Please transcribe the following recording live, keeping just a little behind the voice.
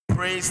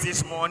praise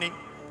this morning,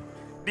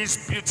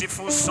 this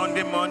beautiful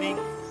Sunday morning,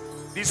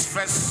 this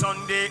first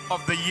Sunday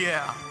of the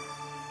year.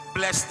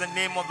 Bless the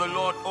name of the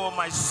Lord, O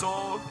my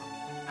soul,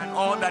 and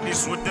all that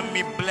is within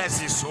me,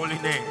 bless his holy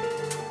name.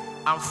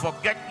 And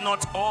forget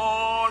not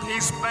all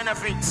his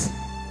benefits.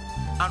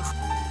 And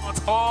forget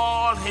not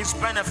all his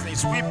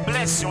benefits. We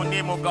bless your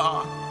name, O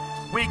God.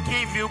 We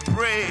give you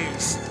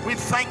praise. We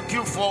thank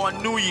you for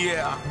a new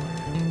year.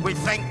 We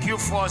thank you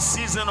for a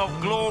season of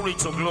glory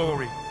to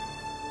glory.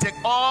 Take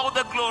all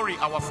the glory,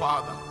 our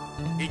Father.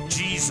 In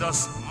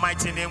Jesus'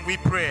 mighty name we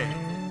pray.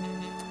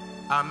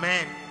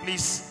 Amen.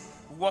 Please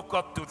walk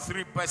up to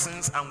 3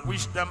 persons and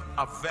wish them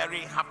a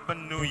very happy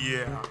new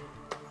year.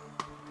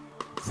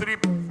 3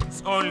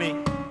 persons only.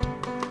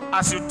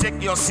 As you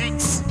take your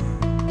seats.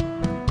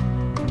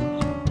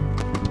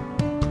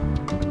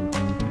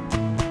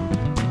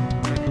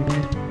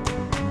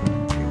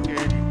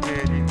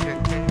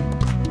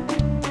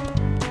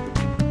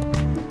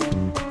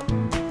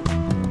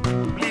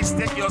 Please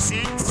take your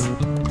seats.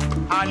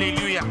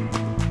 Hallelujah.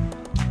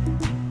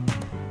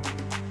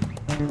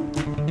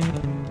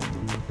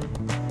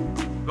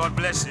 God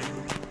bless you.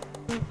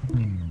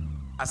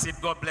 I said,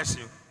 God bless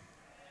you.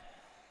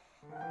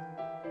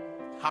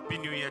 Happy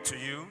New Year to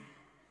you.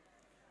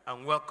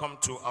 And welcome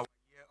to our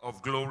year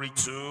of glory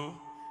to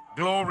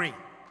glory.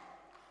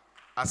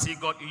 I see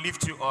God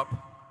lift you up.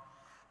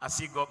 I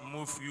see God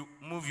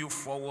move you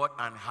forward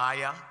and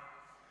higher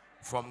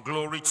from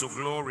glory to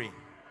glory.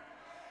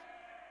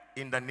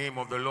 In the name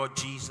of the Lord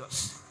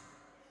Jesus.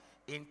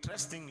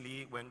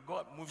 Interestingly, when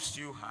God moves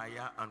you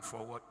higher and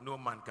forward, no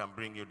man can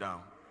bring you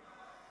down.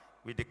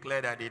 We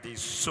declare that it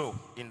is so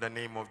in the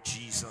name of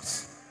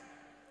Jesus.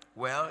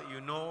 Well,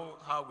 you know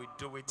how we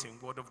do it in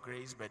Word of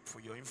Grace, but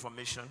for your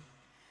information,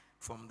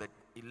 from the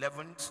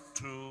 11th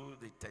to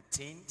the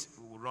 13th,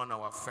 we will run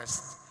our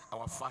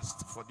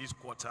fast for this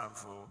quarter and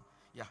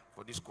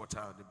for this quarter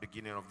at the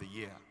beginning of the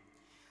year.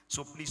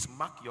 So please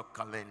mark your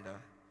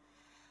calendar.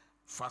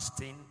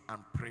 Fasting and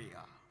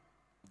prayer.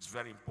 It's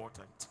very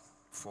important.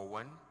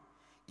 For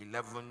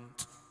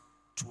 11th,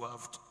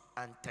 12th,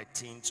 and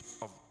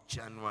 13th of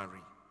January.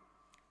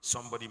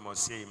 Somebody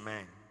must say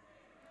amen.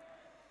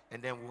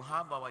 And then we'll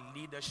have our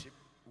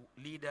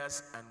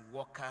leaders and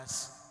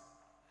workers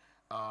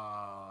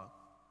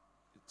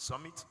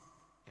summit.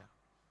 Yeah.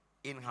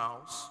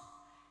 In-house.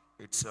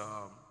 It's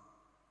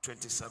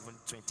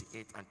 27th,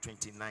 28th, and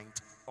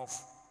 29th of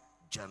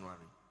January.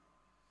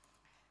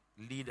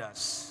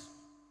 Leaders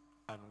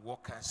and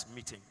workers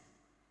meeting.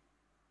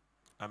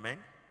 Amen.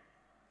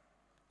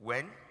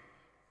 When?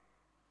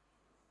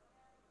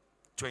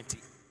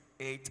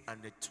 28th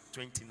and the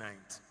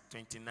 29th.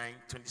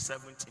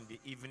 27th in the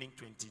evening,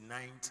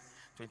 29th,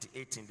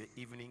 28th in the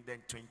evening, then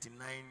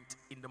 29th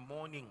in the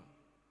morning.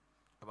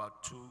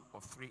 About 2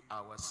 or 3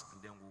 hours,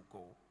 and then we'll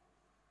go.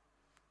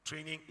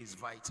 Training is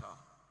vital.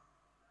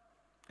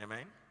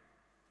 Amen.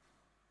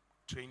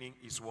 Training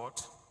is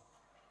what?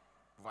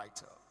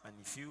 Vital. And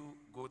if you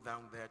go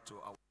down there to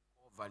our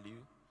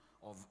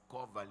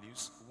core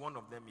values, one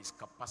of them is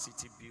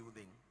capacity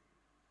building.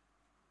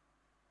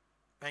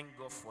 Thank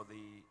God for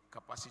the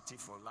capacity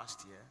for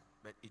last year,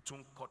 but it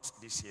won't cut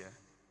this year.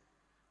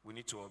 We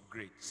need to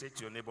upgrade. Say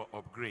to your neighbor,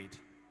 upgrade.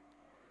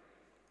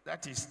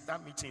 That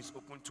meeting is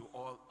open to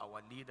all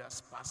our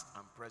leaders, past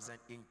and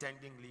present,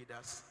 intending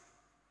leaders,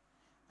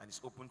 and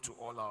it's open to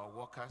all our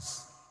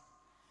workers.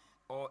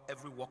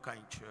 Every worker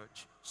in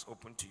church is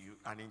open to you,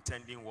 and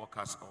intending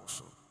workers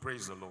also.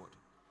 Praise the Lord.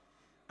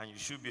 And you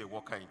should be a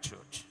worker in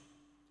church.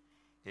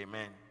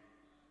 Amen.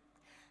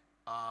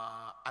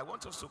 I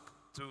want us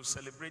to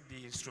celebrate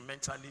the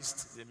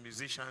instrumentalists, the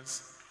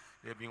musicians.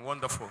 They've been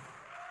wonderful.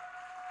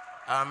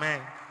 Amen.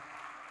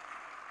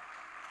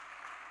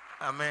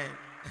 Amen.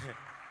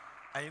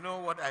 And you know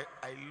what I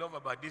love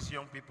about these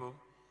young people?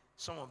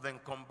 Some of them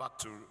come back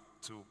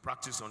to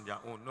practice on their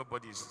own.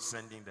 Nobody is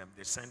sending them.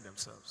 They send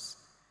themselves.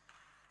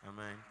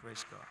 Amen.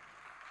 Praise God.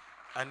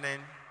 And then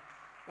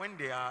when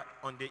they are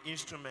on the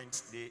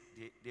instruments, they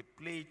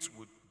play it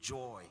with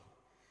joy.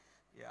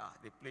 Yeah,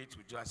 they play it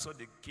with joy. I saw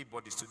the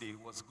keyboardist today. He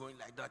was going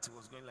like that. He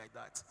was going like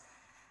that.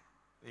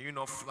 You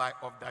know, fly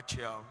off that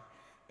chair.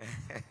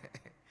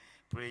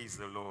 Praise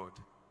the Lord.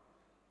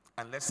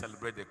 And let's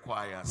celebrate the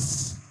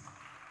choirs.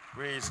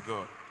 Praise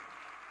God.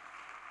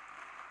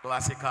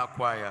 Classical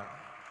choir.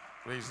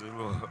 Praise the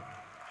Lord.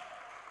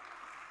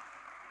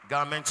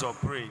 Garments of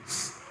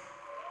praise.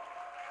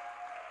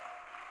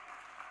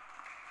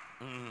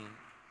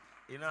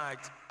 You know,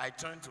 I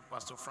turned to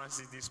Pastor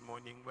Francis this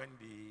morning when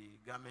the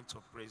garments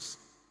of praise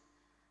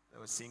they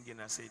were singing.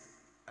 I said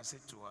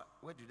to her,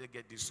 where did they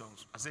get these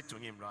songs? I said to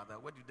him rather,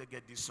 where did they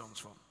get these songs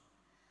from?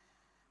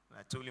 And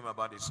I told him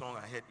about the song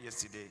I heard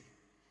yesterday.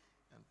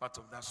 And part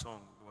of that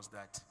song was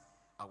that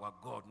our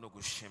God no go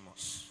shame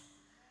us.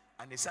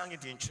 And they sang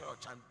it in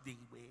church and they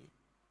were.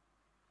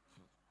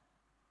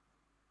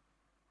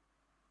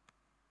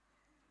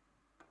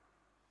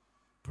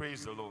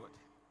 Praise the Lord.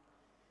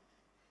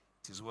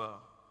 It is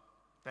well.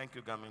 Thank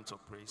you, garment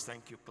of praise.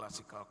 Thank you,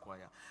 classical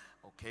choir.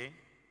 Okay,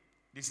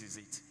 this is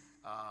it.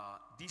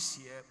 this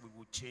year we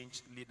will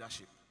change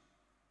leadership.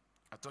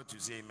 I thought you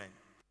say amen.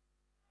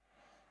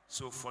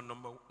 So for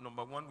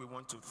number one, we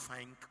want to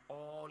thank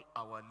all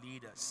our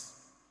leaders,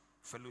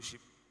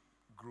 fellowship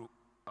group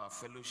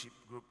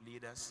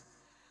leaders,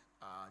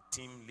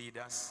 team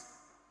leaders.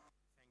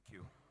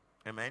 Thank you.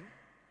 Amen.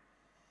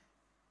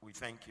 We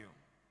thank you.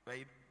 But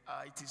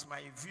it is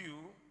my view,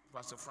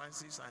 Pastor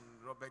Francis and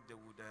Robert,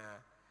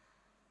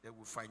 they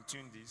would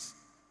fine-tune this,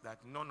 that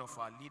none of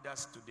our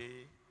leaders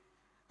today,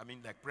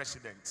 like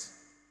presidents,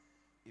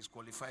 is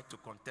qualified to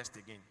contest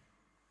again.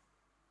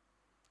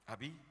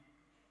 Abi?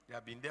 They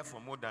have been there for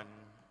more than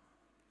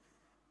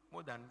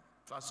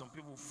for some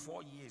people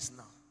 4 years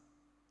now.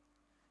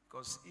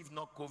 Because if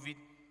not COVID,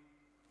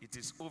 it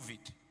is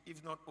Ovid.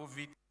 If not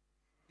Ovid,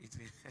 it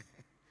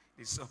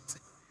is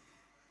something.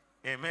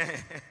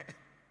 Amen.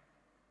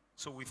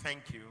 So we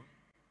thank you.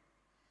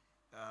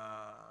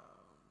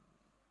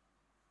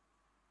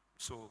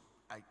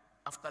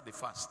 After the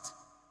fast,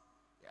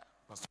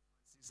 Pastor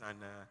Francis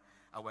and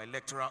our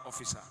electoral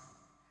officer,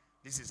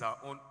 this is our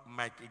own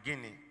Mike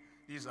Igini.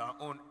 This is our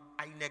own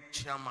INEC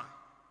chairman,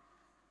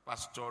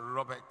 Pastor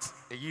Robert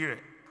Eyire.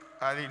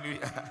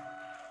 Hallelujah.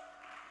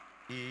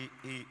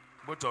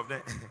 Both of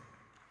them,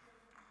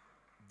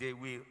 they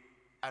will.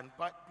 And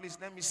please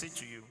let me say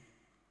to you,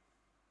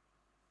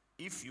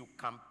 if you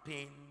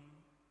campaign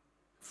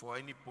for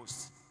any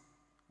post,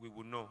 we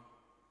will know.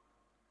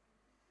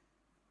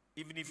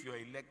 Even if you are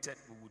elected,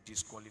 we will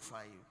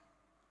disqualify you.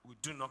 We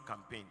do not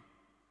campaign.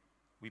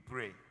 We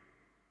pray.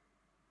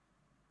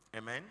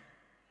 Amen?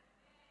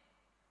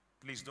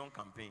 Please don't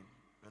campaign.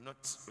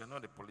 We're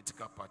not a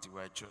political party,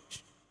 we're a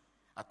church.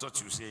 I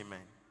thought you say amen.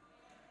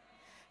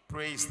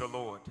 Praise the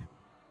Lord.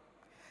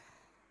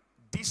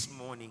 This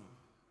morning,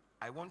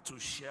 I want to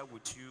share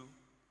with you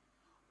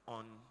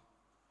on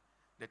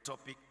the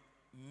topic,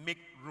 make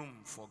room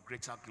for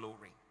greater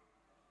glory.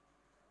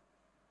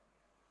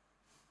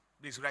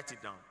 Please write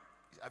it down.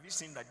 Have you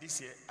seen that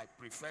this year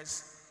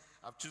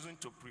I've chosen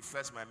to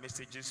preface my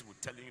messages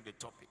with telling you the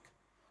topic.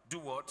 Do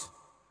what?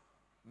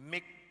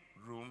 Make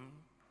room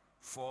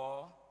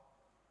for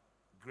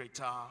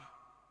greater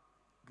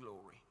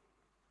glory.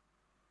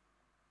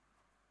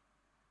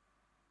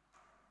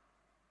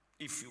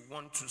 If you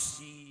want to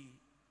see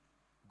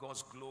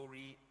God's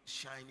glory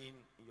shining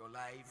in your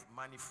life,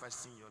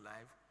 manifesting in your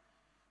life,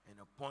 and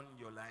upon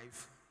your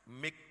life,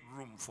 make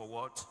room for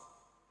what?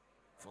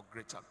 For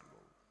greater glory.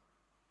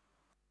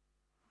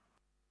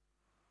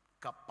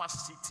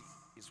 Capacity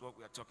is what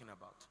we are talking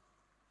about.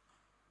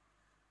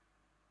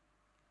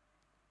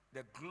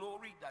 The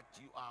glory that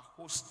you are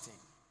hosting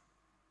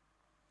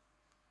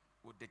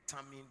will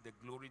determine the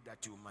glory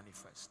that you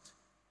manifest.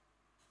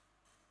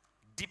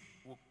 Deep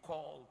will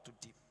call to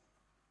deep,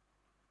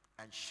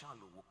 and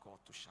shallow will call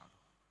to shallow.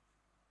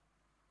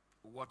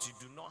 What you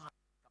do not have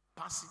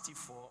capacity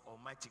for,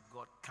 Almighty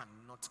God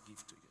cannot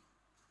give to you.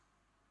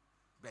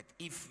 But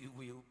if you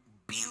will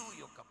build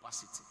your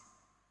capacity,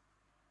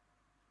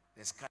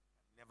 the sky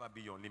can never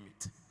be your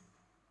limit.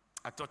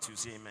 I thought you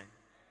say amen.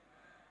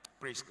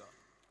 Praise God.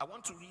 I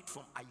want to read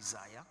from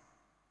Isaiah.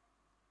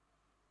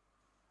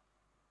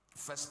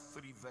 First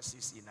 3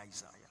 verses in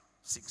Isaiah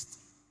 60.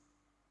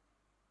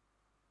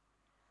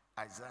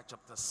 Isaiah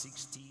chapter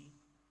 60.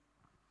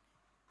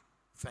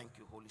 Thank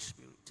you, Holy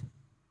Spirit.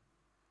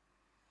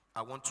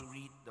 I want to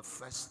read the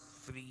first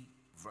 3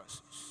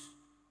 verses.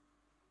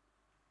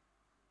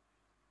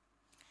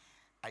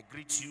 I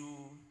greet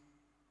you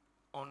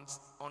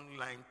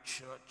online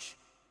church.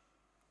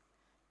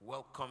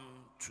 Welcome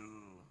to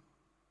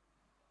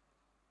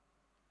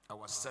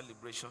our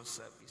celebration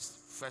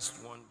service.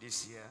 First one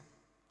this year.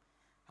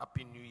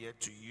 Happy New Year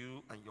to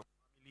you and your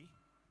family.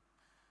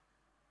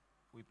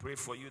 We pray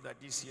for you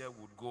that this year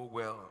would go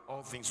well.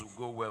 All things will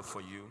go well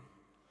for you.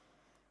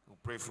 We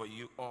pray for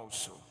you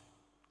also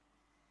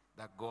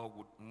that God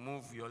would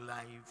move your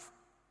life,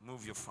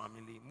 move your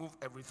family, move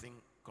everything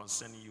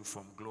concerning you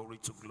from glory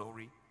to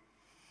glory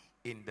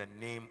in the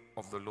name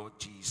of the Lord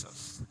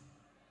Jesus.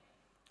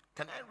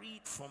 Can I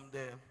read from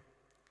the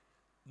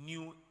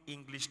New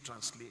English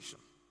Translation?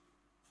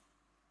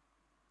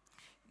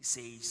 It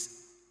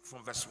says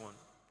from verse 1,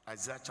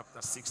 Isaiah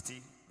chapter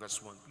 60,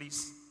 verse 1.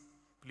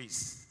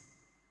 Please.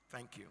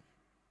 Thank you.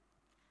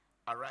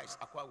 Arise,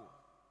 Akwawo.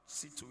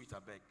 See to it, I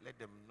beg. Let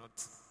them not,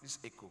 this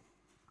echo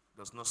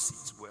does not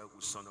sit well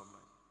with Son of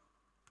Man.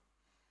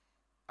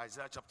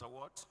 Isaiah chapter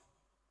what?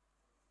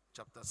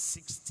 Chapter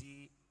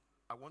 60.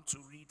 I want to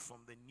read from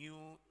the New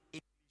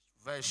English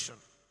Version.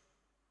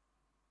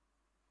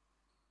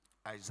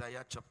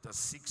 Isaiah chapter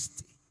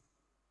 60.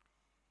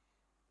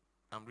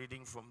 I'm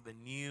reading from the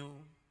New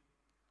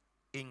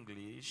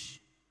English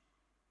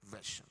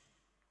Version.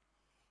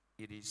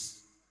 It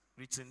is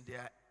written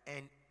there,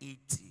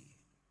 NET.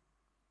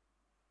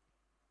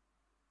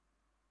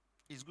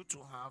 It's good to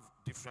have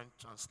different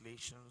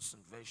translations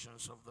and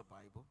versions of the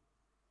Bible.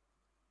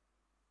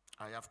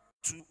 I have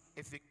 2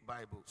 Ethic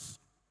Bibles,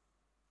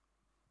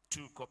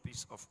 2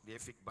 copies of the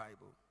Ethic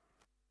Bible.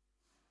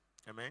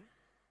 Amen.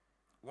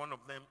 One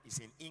of them is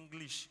in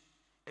English,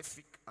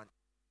 Ethic and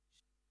English.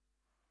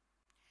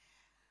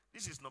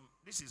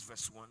 This is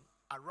verse 1.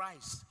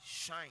 Arise,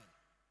 shine.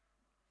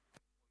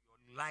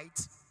 Your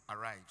light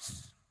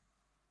arrives.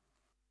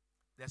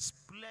 The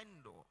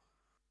splendor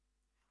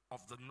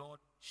of the Lord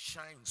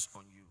shines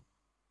on you.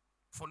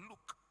 For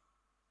look,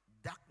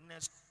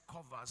 darkness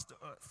covers the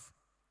earth,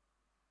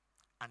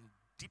 and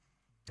deep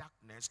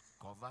darkness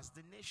covers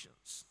the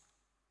nations.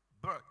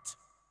 But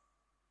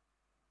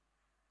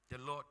the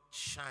Lord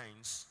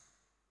shines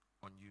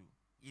on you.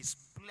 His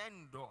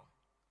splendor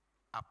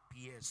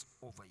appears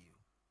over you.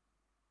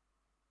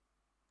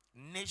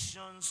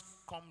 Nations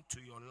come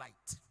to your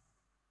light.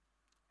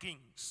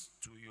 Kings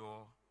to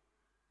your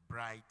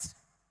bright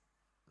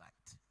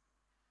light.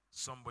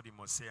 Somebody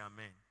must say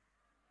amen.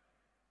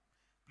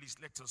 Please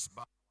let us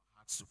bow our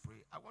hearts to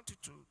pray. I want you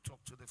to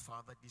talk to the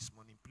Father this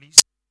morning,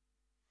 please,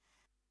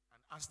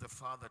 and ask the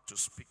Father to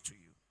speak to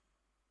you.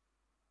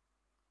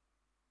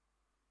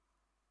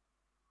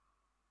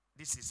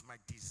 This is my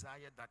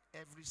desire, that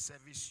every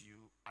service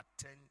you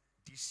attend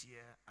this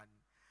year and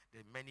the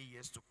many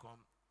years to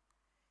come,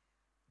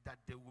 that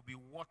they will be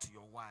worth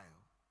your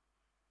while.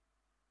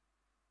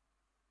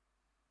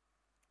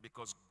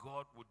 Because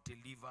God will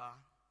deliver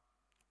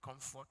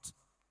comfort.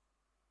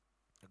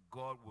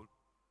 God will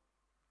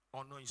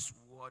honor His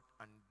word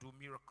and do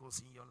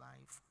miracles in your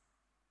life.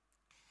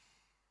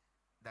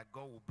 That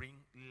God will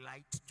bring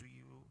light to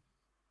you,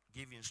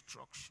 give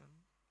instruction,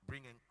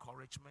 bring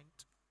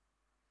encouragement,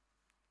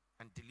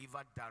 and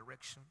deliver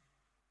direction,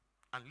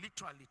 and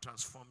literally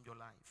transform your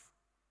life.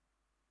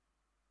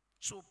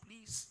 So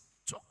please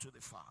talk to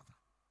the Father.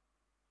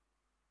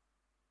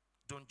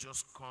 Don't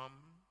just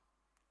come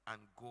and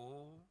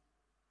go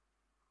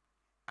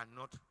and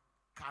not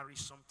carry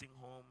something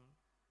home.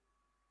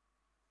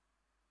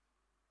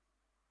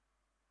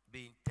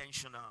 Be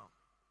intentional.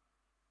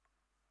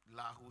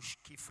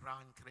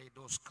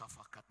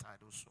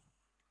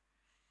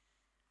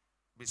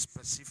 Be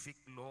specific.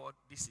 Lord,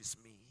 this is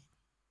me.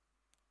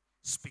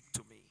 Speak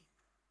to me.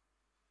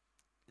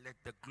 Let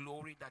the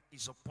glory that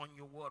is upon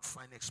your word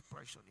find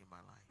expression in my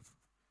life.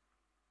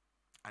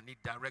 I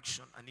need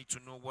direction. I need to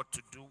know what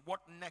to do.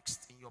 What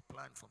next in your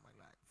plan for my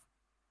life?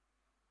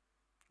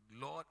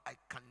 Lord, I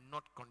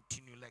cannot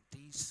continue like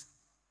this.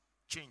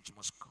 Change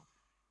must come.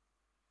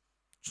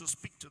 So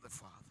speak to the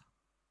Father.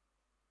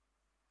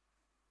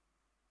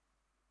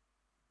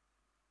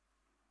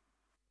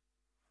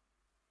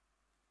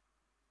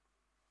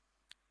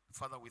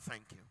 Father, we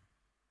thank you.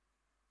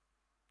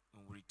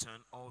 And we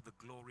return all the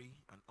glory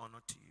and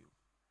honor to you.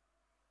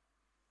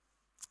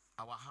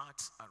 Our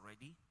hearts are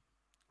ready.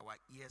 Our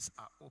ears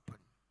are open.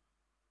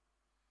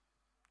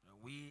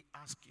 And we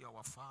ask you,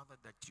 our Father,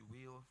 that you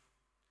will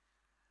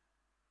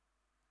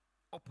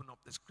open up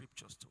the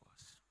scriptures to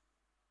us.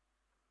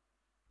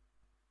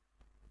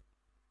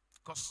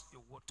 Cause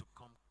your word to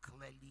come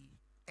clearly,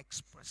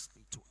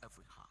 expressly to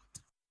every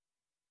heart.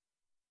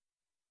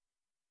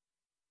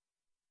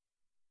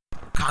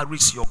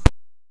 Carries your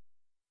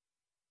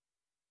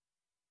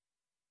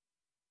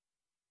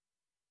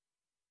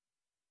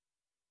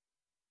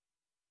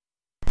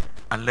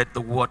and let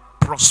the word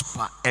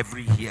prosper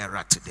every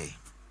hearer today.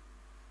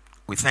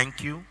 We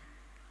thank you.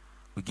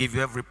 We give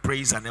you every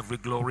praise and every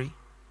glory.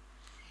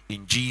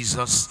 In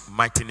Jesus'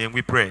 mighty name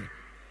we pray.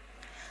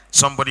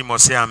 Somebody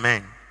must say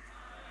amen.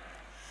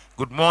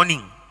 Good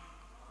morning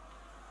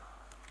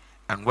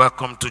and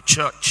welcome to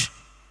church.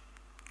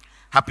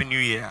 Happy New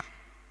Year.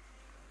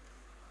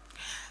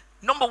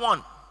 Number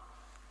one,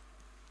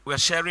 we are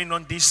sharing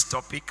on this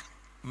topic,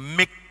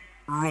 make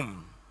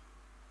room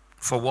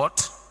for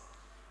what?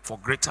 For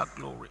greater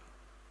glory.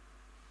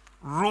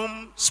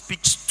 Room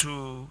speaks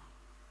to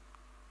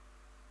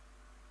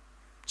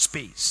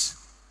space.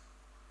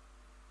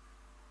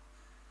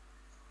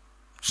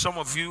 Some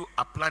of you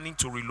are planning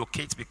to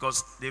relocate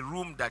because the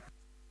room that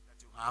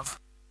you have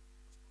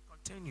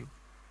doesn't contain you.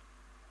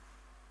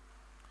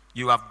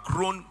 You have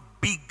grown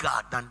bigger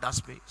than that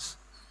space.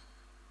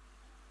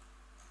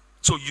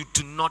 So you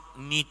do not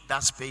need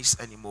that space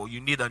anymore.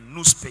 You need a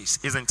new space,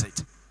 isn't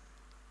it?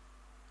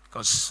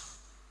 Because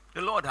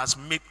the Lord has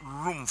made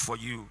room for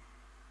you.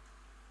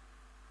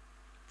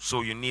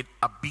 So you need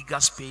a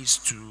bigger space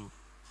to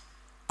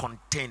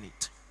contain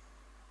it.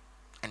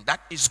 And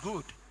that is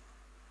good.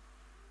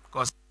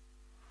 Because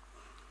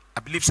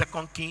I believe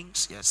 2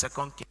 Kings, the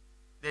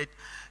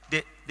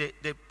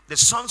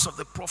sons of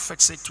the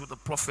prophet said to the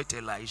prophet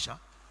Elijah,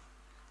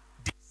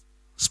 this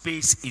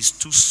space is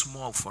too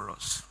small for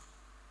us.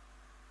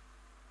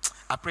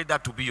 I pray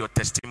that to be your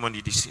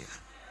testimony this year.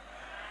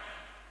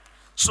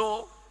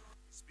 So,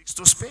 it speaks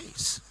to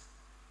space.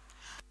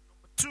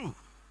 Number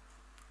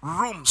 2,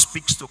 room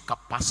speaks to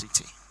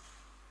capacity.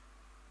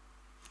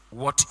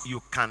 What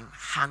you can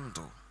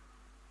handle.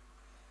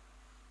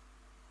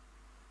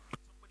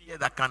 Somebody here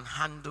that can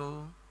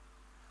handle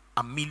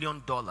 $1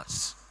 million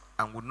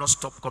and will not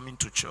stop coming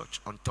to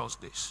church on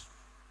Thursdays.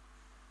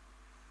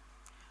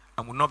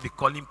 And will not be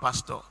calling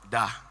Pastor,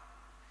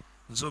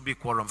 Zobi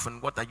Quorum,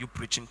 what are you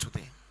preaching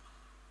today?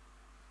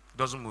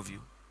 Doesn't move you.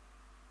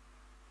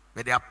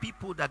 But there are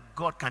people that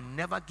God can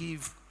never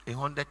give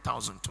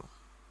 100,000 to.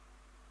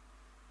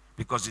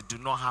 because you do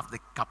not have the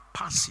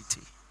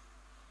capacity.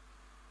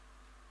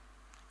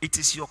 It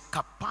is your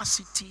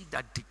capacity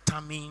that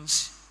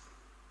determines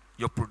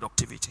your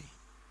productivity.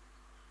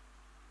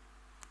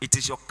 It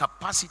is your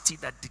capacity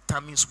that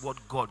determines what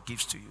God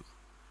gives to you.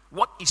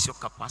 What is your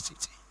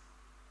capacity?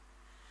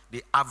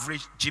 The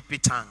average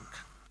GP tank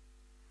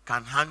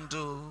can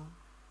handle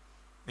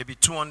maybe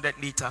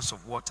 200 liters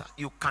of water.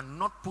 You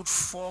cannot put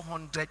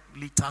 400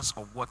 liters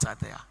of water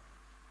there.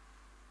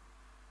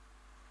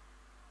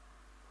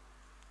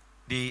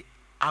 The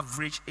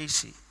average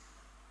AC,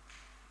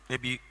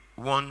 maybe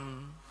 2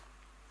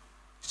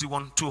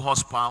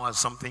 horsepower or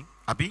something.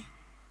 Abi?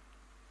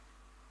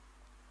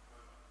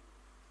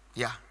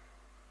 Yeah.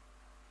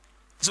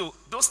 So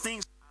those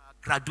things are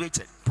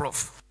graduated,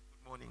 Prof.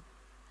 Good morning.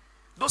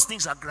 Those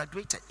things are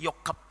graduated. Your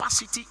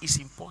capacity is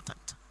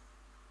important.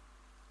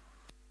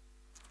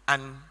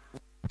 And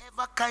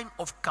whatever kind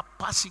of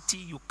capacity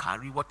you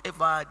carry,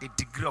 whatever the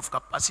degree of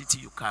capacity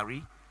you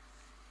carry,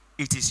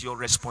 it is your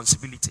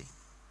responsibility.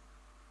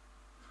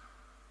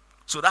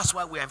 So that's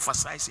why we're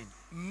emphasizing,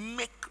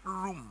 make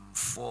room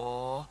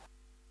for.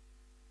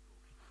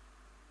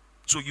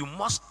 So you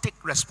must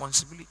take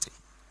responsibility.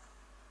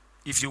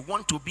 If you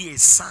want to be a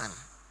son,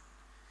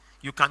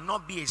 you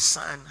cannot be a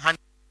son.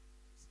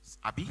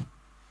 Abi,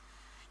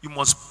 you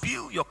must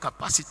build your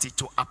capacity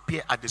to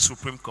appear at the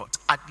Supreme Court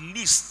at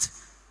least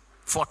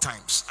 4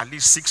 times, at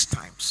least 6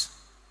 times.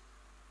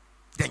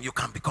 Then you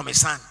can become a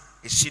son,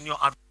 a senior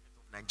advocate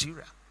of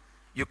Nigeria.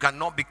 You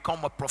cannot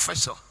become a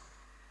professor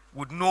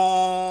with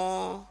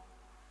no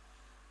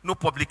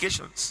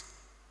publications.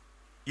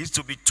 It used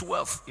to be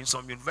 12 in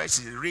some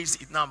universities. They raised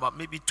it now about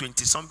maybe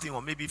 20 something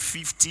or maybe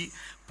 50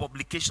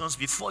 publications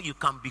before you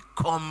can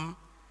become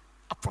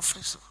a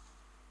professor.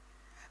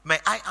 May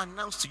I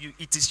announce to you,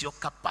 it is your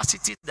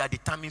capacity that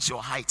determines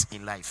your height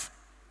in life.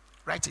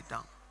 Write it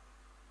down.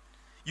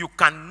 You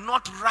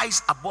cannot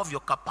rise above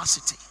your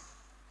capacity.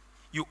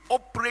 You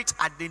operate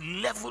at the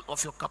level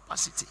of your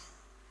capacity.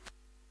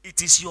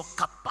 It is your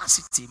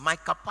capacity, my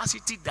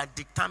capacity, that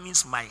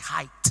determines my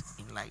height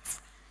in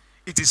life.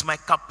 It is my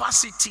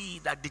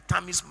capacity that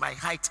determines my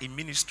height in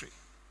ministry.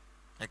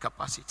 My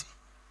capacity.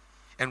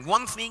 And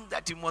one thing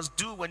that you must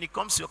do when it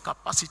comes to your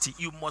capacity,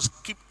 you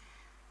must keep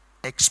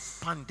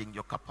expanding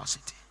your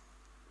capacity.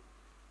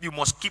 You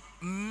must keep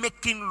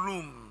making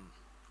room.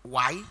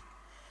 Why?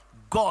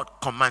 God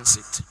commands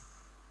it.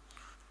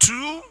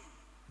 2,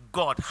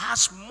 God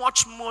has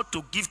much more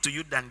to give to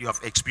you than you have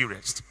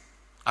experienced.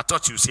 I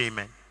thought you would say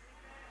amen.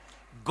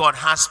 God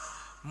has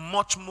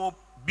much more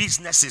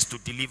businesses to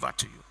deliver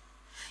to you.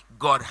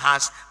 God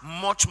has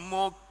much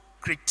more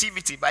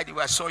creativity. By the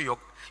way, I saw your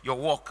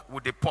work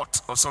with the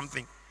pot or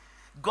something.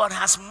 God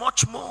has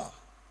much more.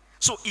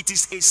 So it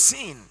is a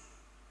sin,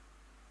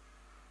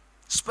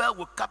 spelled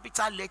with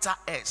capital letter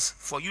S,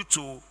 for you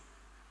to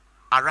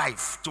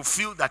arrive, to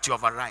feel that you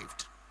have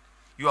arrived.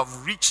 You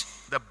have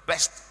reached the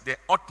best, the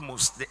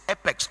utmost, the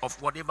apex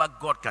of whatever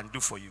God can do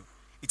for you.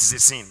 It is a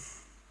sin.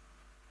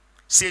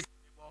 Say,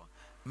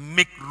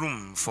 make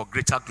room for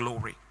greater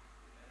glory.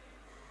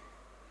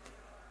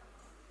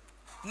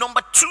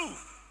 Number 2,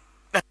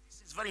 and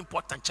this is very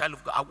important, child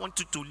of God. I want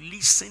you to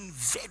listen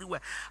very well.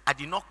 I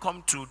did not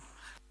come to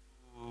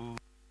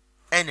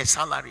earn a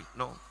salary.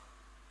 No.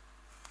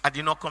 I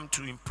did not come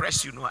to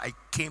impress you. No, I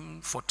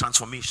came for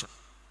transformation.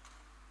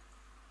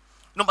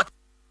 Number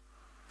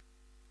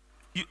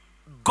 2,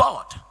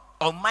 God,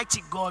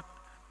 Almighty God,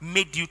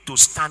 made you to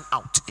stand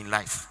out in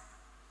life.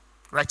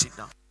 Write it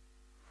down.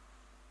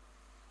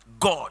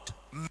 God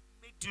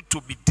made you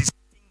to be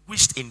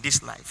distinguished in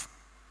this life.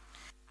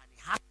 And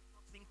it has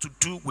nothing to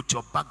do with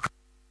your background,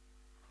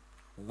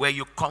 where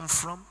you come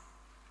from,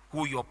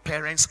 who your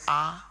parents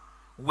are,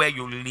 where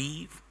you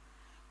live.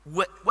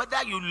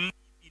 Whether you live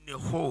in a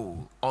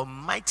hole,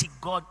 Almighty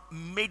God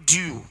made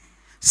you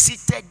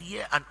seated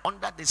here and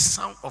under the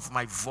sound of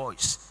my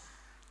voice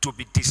to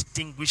be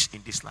distinguished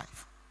in this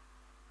life.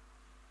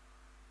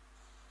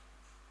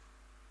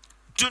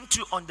 Don't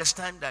you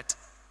understand that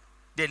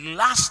the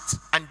last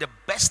and the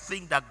best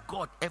thing that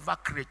God ever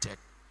created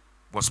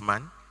was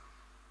man?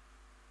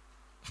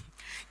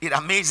 It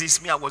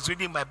amazes me. I was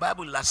reading my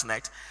Bible last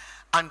night,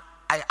 and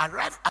I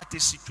arrived at a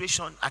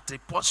situation, at a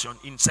portion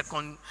in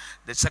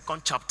the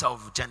second chapter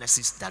of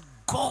Genesis, that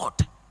God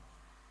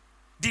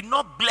did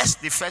not bless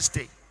the first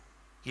day.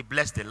 He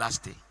blessed the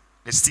last day,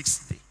 the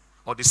 6th day,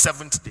 or the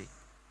 7th day.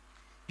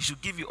 It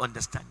should give you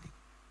understanding.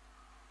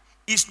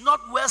 It's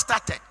not well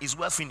started, it's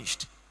well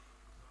finished.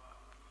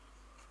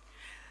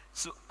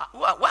 So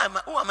who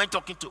am I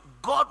talking to?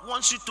 God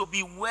wants you to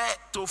be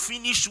to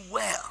finish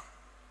well.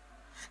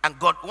 And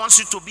God wants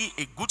you to be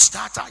a good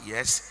starter,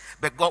 yes,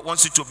 but God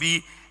wants you to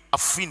be a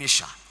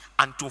finisher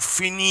and to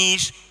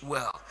finish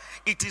well.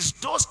 It is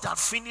those that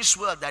finish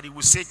well that he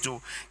will say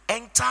to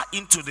enter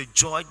into the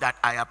joy that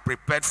I have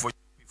prepared for you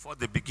before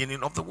the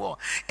beginning of the world.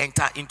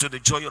 Enter into the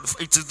joy of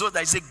the. It is those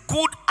that is a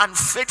good and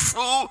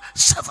faithful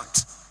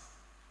servant.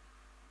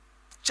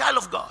 Child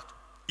of God,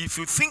 if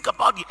you think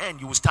about the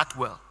end, you will start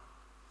well.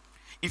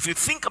 If you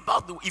think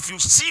about if you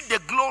see the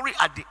glory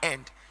at the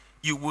end,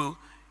 You will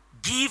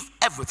give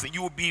everything.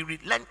 You will be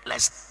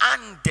relentless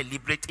and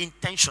deliberate,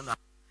 intentional,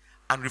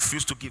 and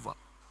refuse to give up.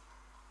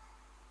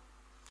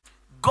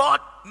 God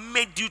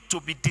made you to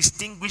be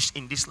distinguished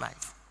in this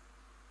life.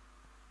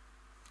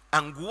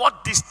 And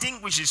what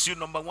distinguishes you,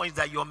 number one, is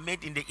that you're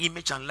made in the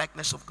image and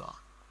likeness of God.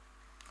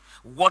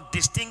 What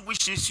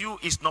distinguishes you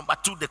is, number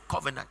two, the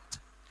covenant.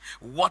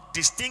 What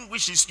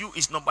distinguishes you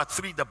is, number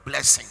three, the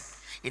blessing.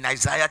 In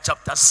Isaiah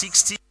chapter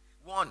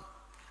 61,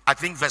 I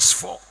think verse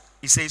 4,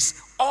 it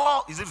says,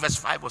 is it verse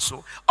 5 or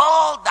so?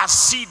 All that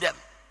see them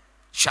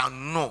shall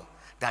know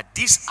that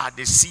these are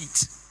the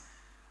seeds.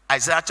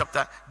 Isaiah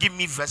chapter, give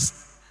me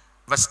verse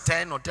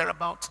 10 or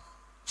thereabout,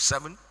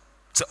 7.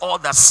 So all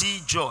that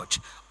see George,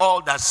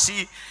 all that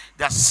see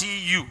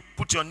you,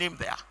 put your name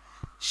there,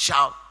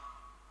 shall,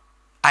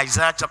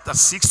 Isaiah chapter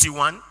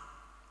 61,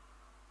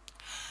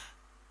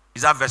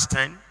 is that verse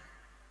 10?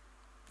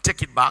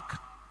 Take it back,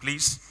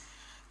 please.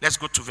 Let's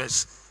go to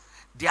verse.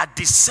 Their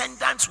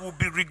descendants will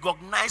be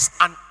recognized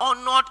and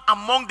honored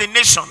among the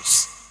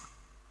nations.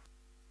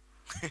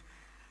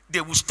 They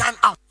will stand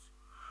out.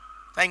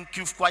 Thank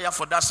you, choir,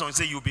 for that song.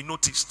 Say you'll be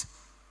noticed.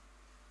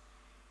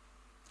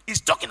 He's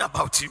talking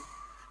about you.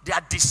 Their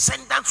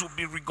descendants will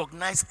be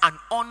recognized and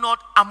honored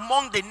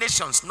among the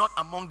nations, not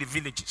among the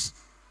villages.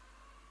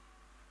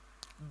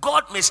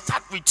 God may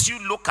start with you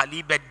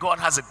locally, but God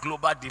has a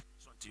global dimension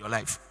to your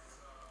life.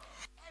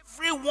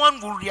 Everyone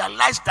will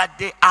realize that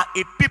they are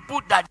a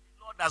people that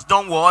the Lord has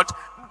done what?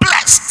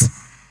 Blessed.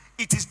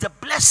 It is the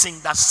blessing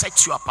that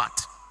sets you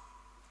apart.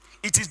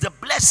 It is the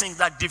blessing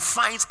that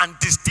defines and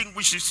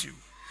distinguishes you.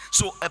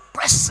 So a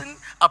person,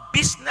 a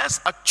business,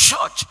 a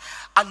church,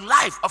 a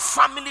life, a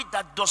family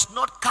that does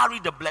not carry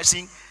the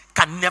blessing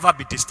can never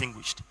be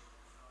distinguished.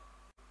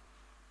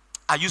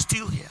 Are you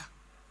still here?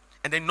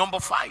 And then number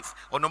 5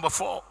 or number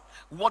 4,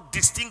 what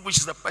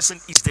distinguishes a person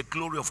is the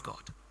glory of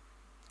God.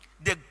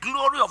 The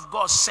glory of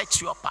God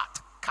sets you apart.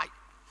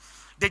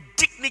 The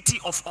dignity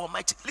of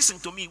Almighty. Listen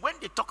to me. When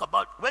the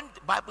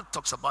Bible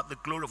talks about the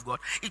glory of God,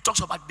 it talks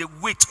about the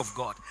weight of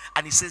God.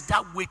 And it says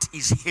that weight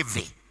is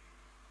heavy.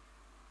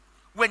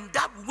 When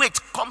that weight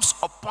comes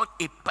upon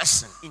a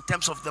person in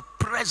terms of the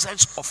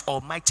presence of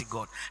Almighty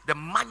God, the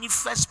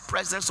manifest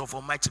presence of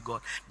Almighty God,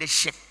 the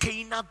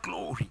Shekinah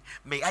glory,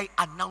 may I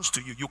announce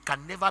to you, you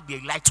can never be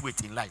a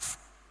lightweight in life.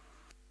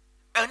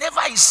 Whenever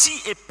I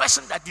see a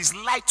person that is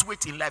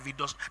lightweight in life,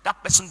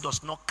 that person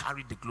does not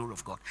carry the glory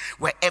of God.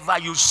 Wherever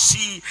you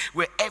see,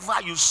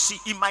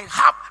 it might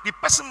have,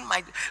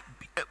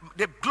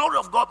 the glory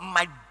of God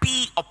might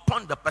be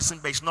upon the person,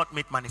 but it's not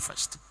made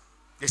manifest.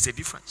 There's a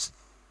difference.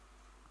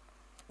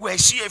 Where you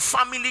see a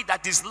family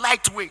that is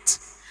lightweight,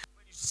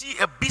 when you see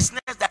a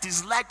business that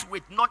is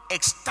lightweight, not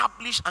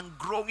established and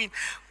growing,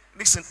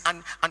 listen,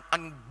 and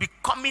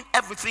becoming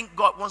everything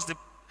God wants that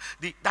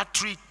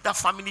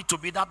family to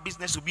be, that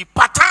business to be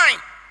part-time,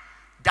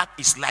 that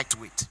is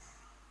lightweight.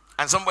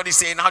 And somebody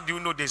saying, how do you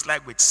know there's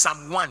lightweight?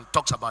 Psalm 1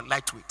 talks about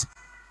lightweight.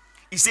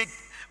 He said,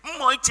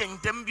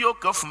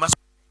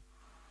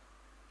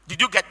 did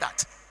you get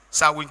that?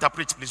 So I will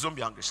interpret, please don't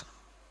be angry, sir.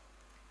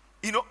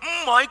 You know,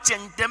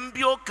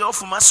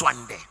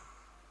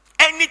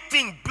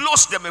 anything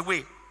blows them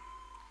away.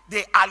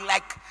 They are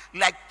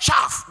like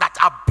chaff that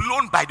are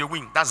blown by the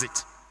wind. That's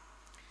it.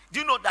 Do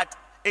you know that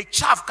a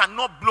chaff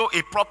cannot blow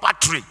a proper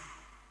tree?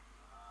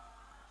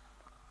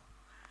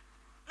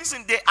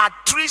 Listen, there are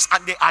trees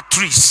and there are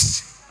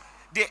trees.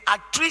 There are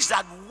trees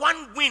that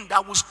one wind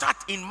that will start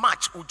in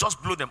March will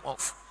just blow them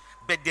off.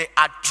 But there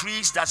are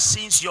trees that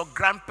since your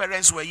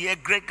grandparents were here,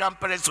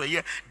 great-grandparents were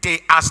here, they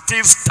are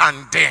still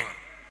standing.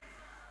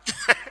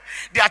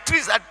 There are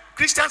trees that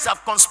Christians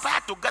have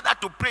conspired together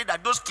to pray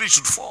that those trees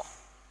should fall.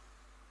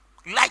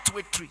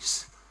 Lightweight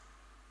trees.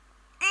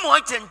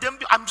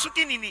 I'm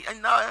sitting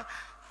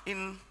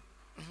in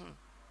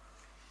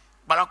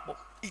Barakbo.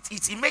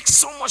 It makes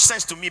so much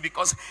sense to me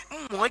because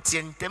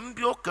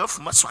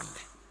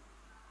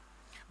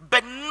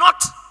but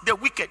not the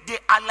wicked. They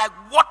are like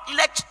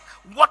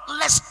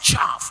worthless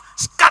chaff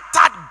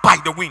scattered by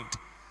the wind.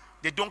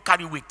 They don't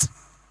carry weight.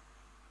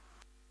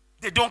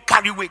 They don't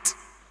carry weight.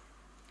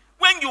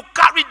 When you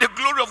carry the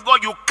glory of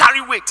God, you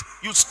carry weight.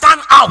 You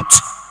stand out.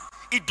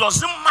 It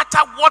doesn't matter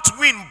what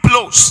wind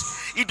blows.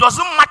 It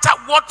doesn't matter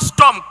what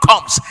storm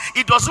comes.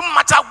 It doesn't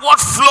matter what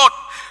flood.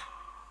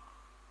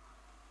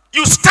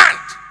 You stand.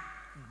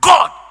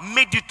 God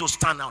made you to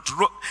stand out.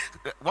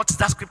 What's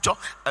that scripture?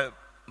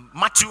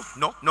 Matthew?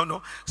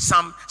 No.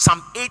 Psalm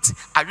 8,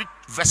 I read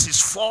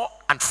verses 4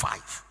 and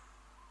 5.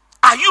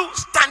 Are you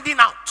standing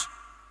out?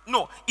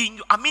 No.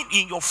 In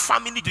your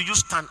family, do you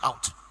stand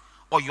out?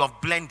 Or you have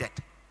blended?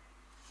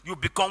 You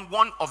become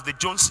one of the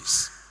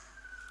Joneses.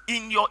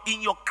 In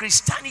your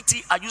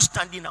Christianity, are you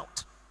standing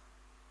out?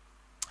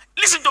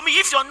 Listen to me.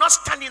 If you're not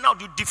standing out,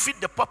 you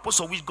defeat the purpose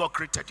of which God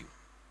created you.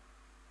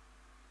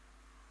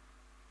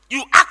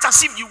 You act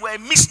as if you were a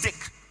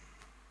mistake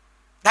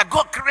that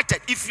God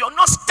created. If you're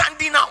not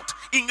standing out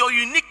in your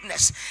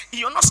uniqueness,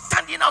 you're not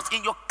standing out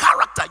in your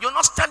character, you're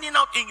not standing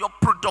out in your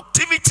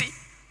productivity,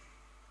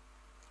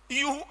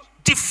 you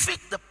defeat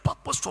the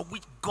purpose for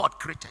which God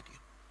created you.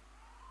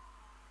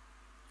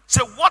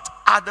 So what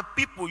are the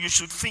people you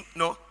should think?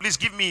 No, please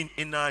give me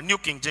in New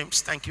King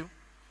James. Thank you.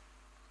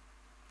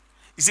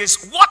 It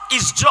says, what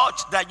is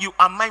George that you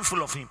are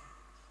mindful of him?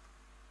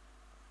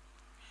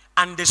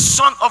 And the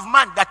Son of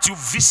Man that you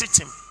visit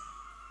him.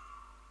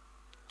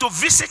 To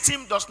visit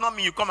him does not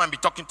mean you come and be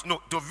talking to.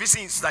 No, to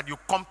visit is that you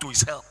come to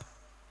his help.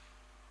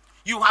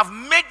 You have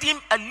made him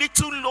a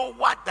little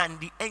lower than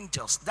the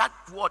angels. That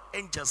word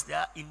angels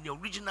there in the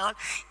original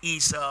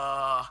is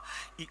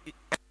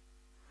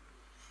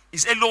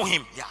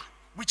Elohim, yeah,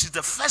 which is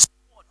the first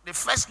word, the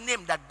first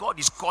name that God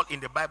is called in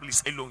the Bible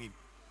is Elohim.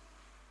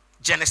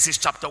 Genesis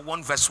chapter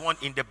 1 verse 1,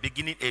 in the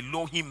beginning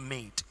Elohim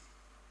made.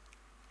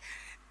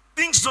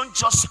 Things don't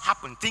just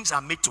happen, things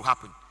are made to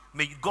happen.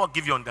 May God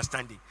give you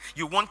understanding.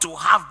 You want to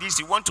have this,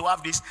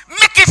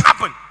 make it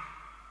happen.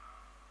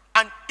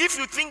 And if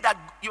you think that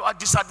you are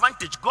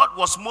disadvantaged, God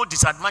was more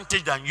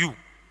disadvantaged than you.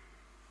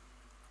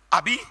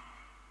 Abi,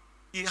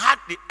 he had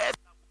the earth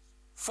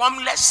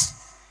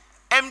formless,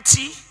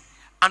 empty,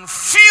 and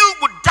filled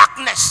with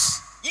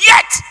darkness.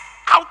 Yet,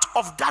 out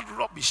of that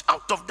rubbish,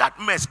 out of that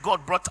mess,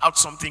 God brought out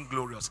something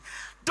glorious.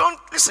 Don't.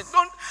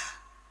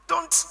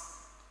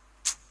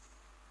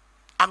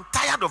 I'm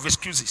tired of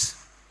excuses.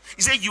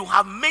 He said, you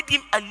have made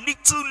him a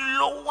little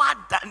lower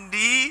than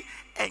the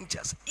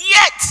angels.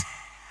 Yet,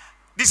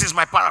 this is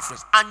my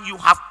paraphrase, and you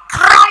have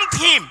crowned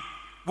him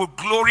with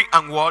glory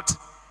and what?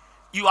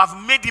 You have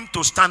made him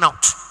to stand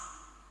out.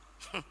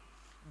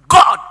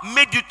 God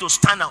made you to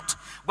stand out.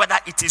 Whether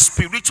it is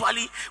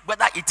spiritually,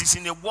 whether it is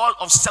in a world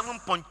of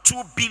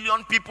 7.2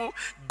 billion people,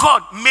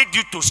 God made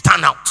you to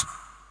stand out.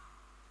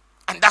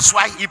 And that's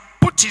why he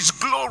put his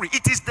glory.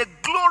 It is the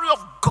glory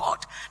of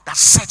God that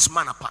sets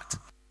man apart.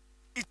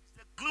 It's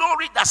the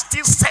glory that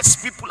still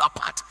sets people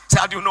apart. So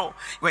how do you know?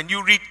 When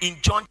you read in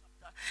John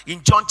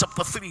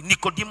chapter 3,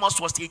 Nicodemus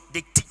was the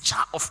teacher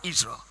of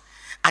Israel.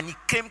 And he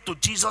came to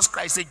Jesus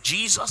Christ and said,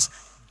 Jesus,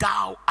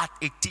 thou art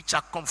a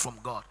teacher come from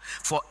God.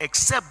 For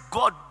except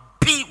God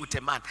be with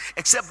a man,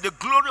 except the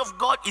glory of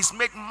God is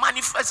made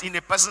manifest in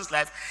a person's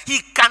life, he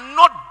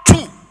cannot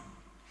do.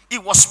 He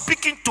was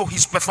speaking to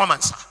his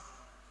performance.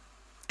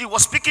 He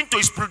was speaking to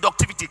his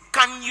productivity.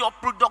 Can your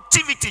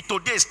productivity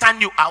today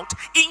stand you out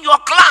in your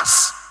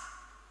class?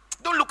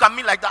 Don't look at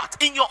me like that.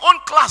 In your own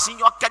class, in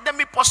your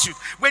academic pursuit,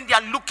 when they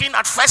are looking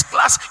at first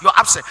class, you're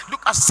absent.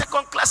 Look at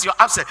second class, you're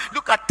absent.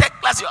 Look at third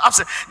class, you're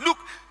absent. Look,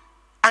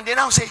 and they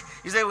now say,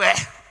 well,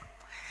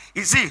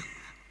 you see,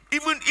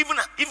 even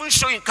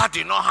Soyinka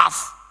did not have.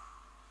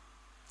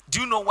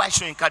 Do you know why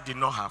Soyinka did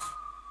not have?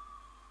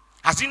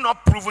 Has he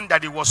not proven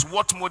that it was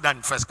worth more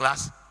than first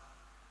class?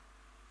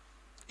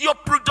 Your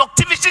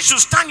productivity should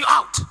stand you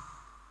out.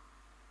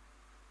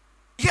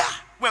 Yeah,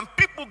 when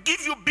people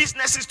give you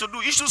businesses to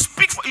do, it should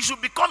it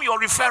should become your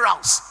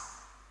referrals.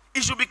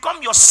 It should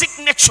become your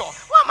signature.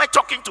 Who am I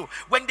talking to?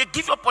 When they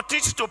give you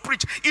opportunity to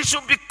preach, it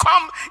should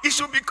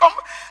become.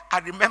 I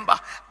remember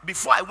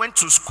before I went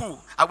to school,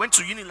 I went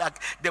to Unilag,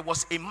 there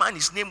was a man,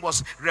 his name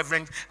was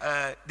Reverend,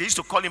 they used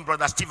to call him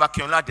Brother Steve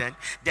Akinola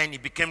then he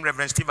became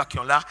Reverend Steve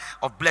Akinola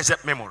of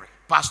blessed memory.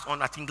 Passed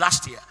on, I think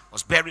last year,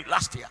 was buried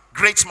last year.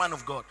 Great man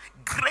of God.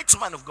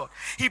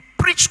 He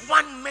preached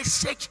one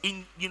message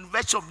in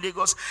University of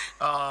Lagos,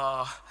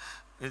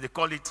 they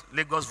call it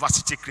Lagos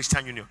Varsity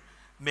Christian Union.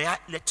 May I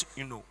let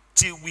you know,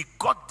 till we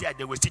got there,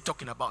 they were still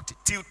talking about it.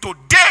 Till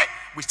today,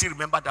 we still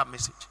remember that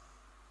message.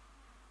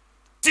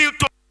 Till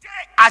today,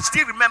 I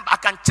still remember. I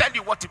can tell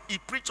you what he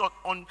preached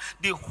on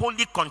the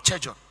Holy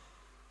Contagion.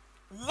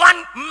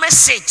 One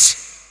message.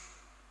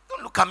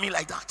 Don't look at me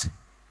like that.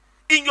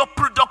 In your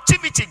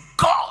productivity,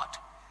 God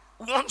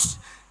wants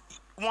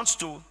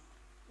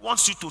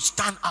you to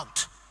stand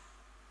out.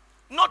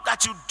 Not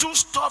that you do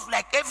stuff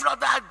like every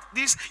other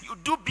this, you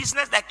do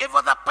business like every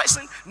other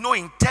person, no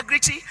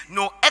integrity,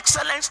 no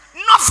excellence,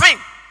 nothing.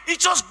 You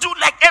just do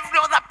like every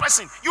other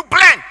person. You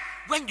blend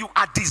when you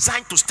are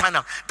designed to stand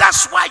out.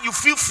 That's why you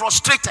feel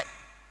frustrated.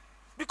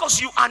 Because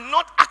you are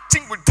not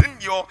acting within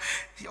your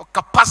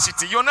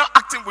capacity. You're not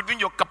acting within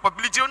your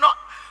capability. You're not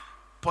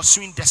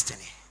pursuing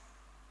destiny.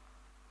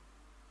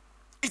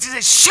 It is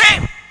a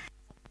shame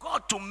for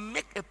God to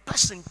make a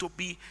person to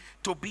be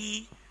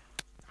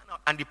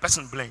and the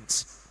person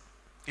blends.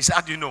 He said,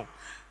 how do you know?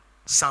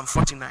 Psalm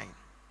 49.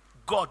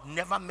 God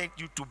never meant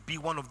you to be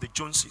one of the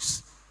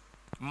Joneses.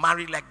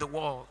 Marry like the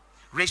world.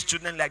 Raise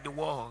children like the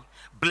world.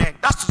 Blend.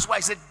 That's why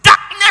he said,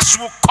 darkness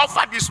will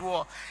cover this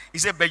world. He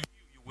said, but you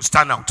will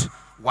stand out.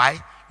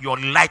 Why? Your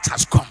light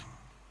has come.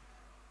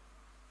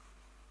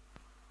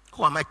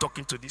 Who am I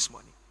talking to this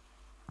morning?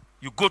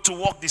 You go to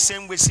work the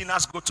same way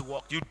sinners go to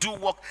work. You do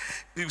work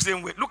the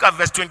same way. Look at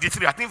verse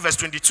 23. I think verse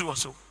 22 or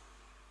so.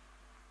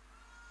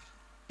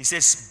 He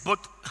says, the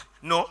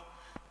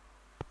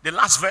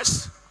last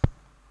verse.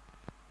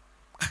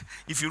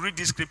 If you read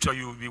this scripture,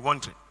 you will be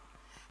wondering.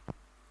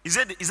 Is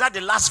that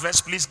the last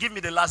verse? Please give me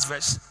the last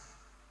verse.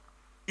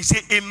 He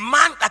said, a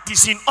man that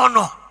is in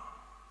honor.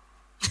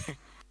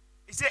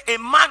 He said, a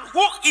man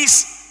who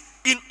is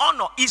in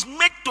honor is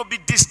made to be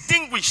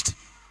distinguished.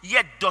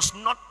 yet does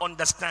not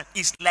understand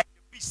is like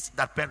a beast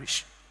that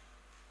perish.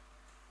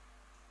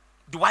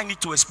 Do I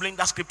need to explain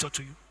that scripture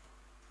to you?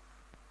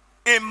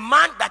 A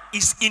man that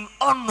is in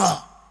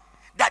honor,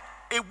 that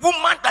a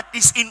woman that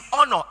is in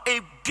honor, a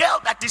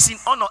girl that is in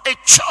honor, a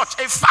church,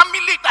 a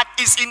family that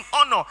is in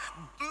honor,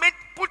 made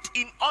put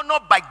in honor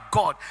by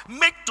God,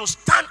 made to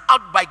stand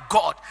out by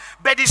God,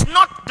 but does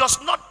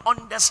not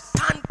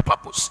understand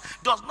purpose,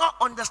 does not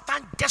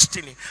understand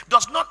destiny,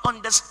 does not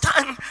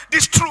understand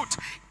this truth.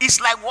 It's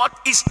like what?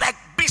 It's like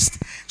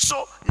beast.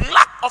 So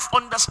lack of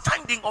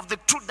understanding of the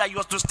truth that you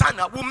are to stand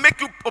out will make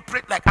you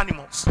operate like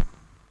animals.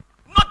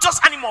 Not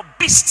just animal,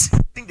 beasts. I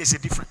think there's a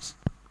difference.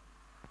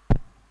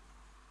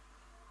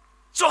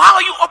 So how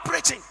are you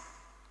operating?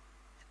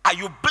 Are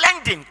you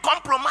blending,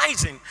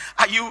 compromising?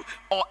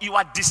 Or you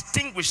are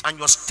distinguished and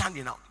you're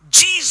standing out?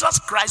 Jesus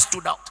Christ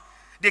stood out.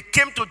 They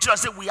came to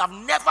Jesus and said, we have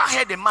never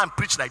heard a man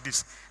preach like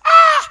this.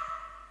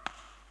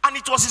 And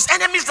it was his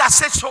enemies that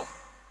said so.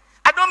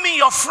 I don't mean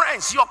your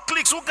friends, your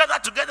cliques who gather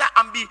together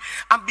and be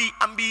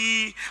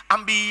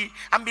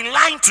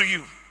lying to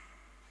you.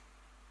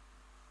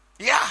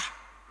 Yeah.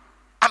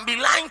 And be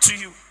lying to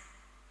you.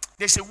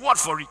 There's a word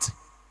for it.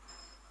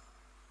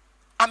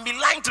 And be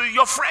lying to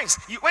your friends.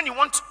 When you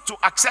want to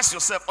access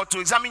yourself or to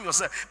examine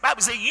yourself,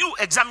 Bible says you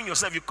examine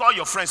yourself. You call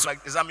your friends to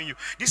examine you.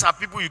 These are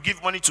people you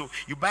give money to,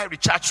 you buy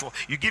recharge for,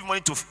 you give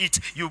money to eat,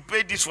 you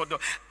pay this for.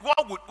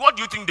 What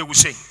do you think they will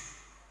say?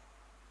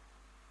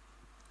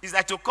 It's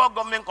like to call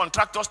government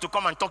contractors to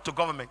come and talk to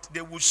government.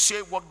 They will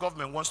say what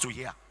government wants to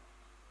hear.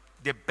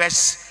 The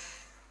best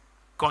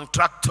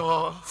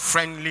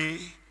contractor-friendly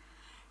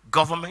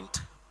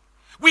government.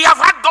 We have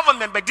had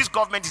government, but this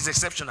government is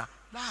exceptional.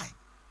 Lie.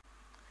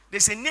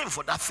 There's a name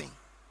for that thing.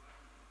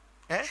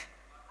 I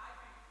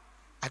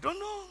don't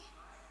know.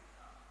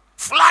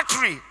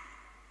 Flattery.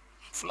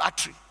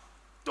 Flattery.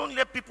 Don't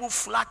let people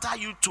flatter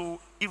you to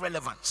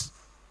irrelevance.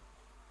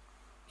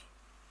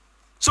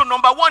 So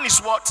number one is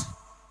what?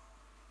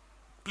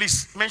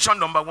 Please mention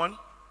number one.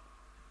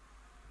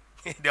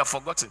 They are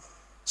forgotten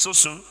so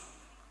soon.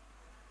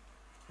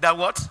 That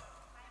what?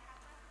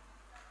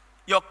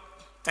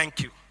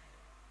 Thank you.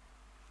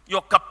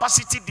 Your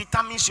capacity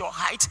determines your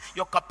height.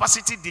 Your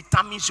capacity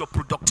determines your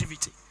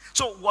productivity.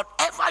 So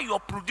whatever you're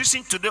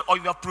producing today or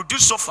you have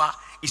produced so far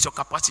is your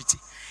capacity.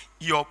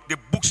 The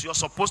books you're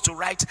supposed to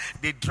write,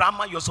 the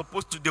drama you're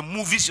supposed to, the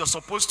movies you're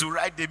supposed to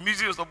write, the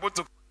music you're supposed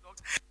to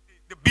conduct,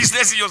 the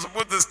business you're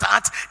supposed to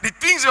start, the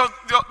things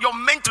you're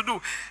meant to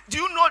do. Do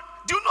you know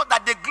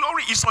that the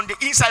glory is on the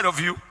inside of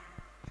you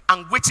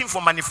and waiting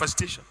for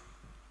manifestation?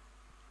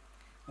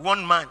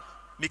 One man,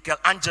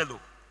 Michelangelo,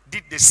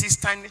 did the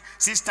Sistine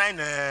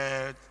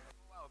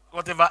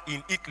whatever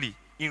in Italy,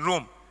 in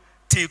Rome.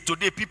 Till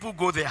today, people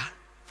go there.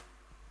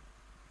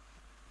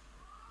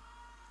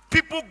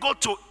 People go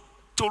to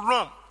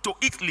Rome, to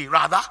Italy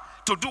rather,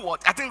 to do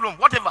what? I think Rome,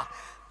 whatever.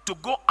 To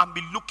go and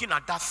be looking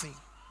at that thing.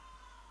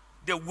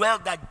 The well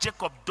that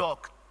Jacob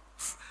dug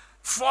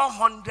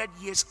 400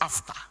 years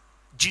after,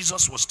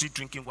 Jesus was still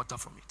drinking water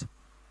from it.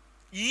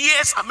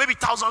 Years and maybe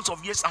thousands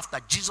of years after,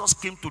 Jesus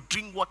came to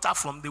drink water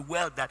from the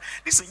well that,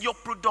 listen, your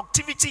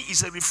productivity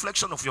is a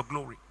reflection of your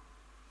glory.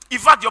 In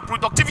fact, your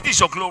productivity is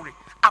your glory.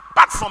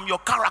 Apart from your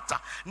character,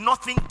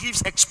 nothing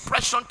gives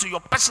expression to your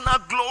personal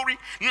glory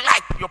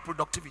like your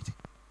productivity.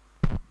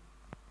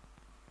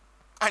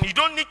 And you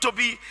don't need to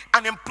be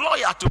an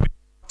employer to be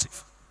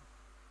productive.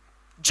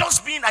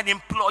 Just being an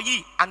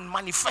employee and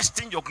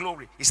manifesting your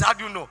glory is how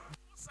do you know?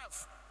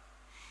 Joseph,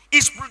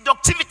 his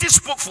productivity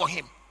spoke for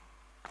him.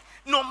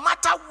 No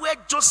matter where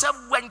Joseph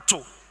went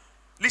to,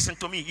 listen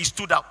to me, he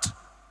stood out.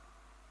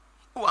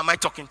 Who am I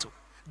talking to?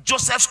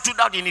 Joseph stood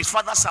out in his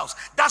father's house.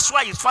 That's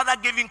why his father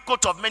gave him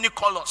coat of many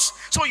colors.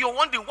 So you're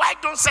wondering, why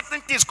don't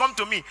certain things come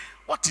to me?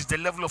 What is the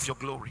level of your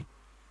glory?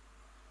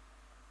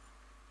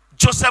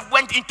 Joseph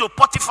went into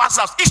Potiphar's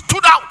house. He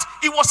stood out.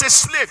 He was a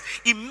slave.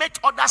 He met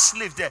other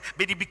slaves there,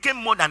 but he became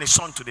more than a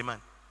son to the man.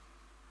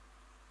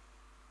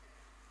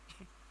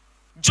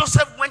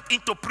 Joseph went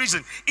into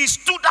prison. He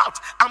stood out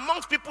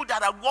amongst people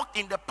that had worked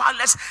in the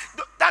palace.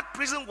 That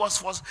prison was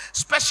for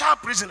special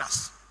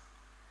prisoners.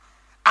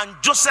 And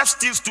Joseph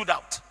still stood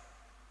out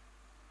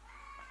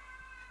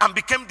and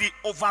became the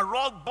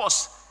overall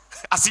boss,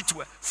 as it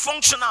were,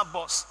 functional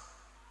boss,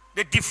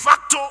 the de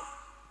facto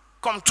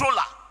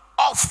controller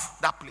of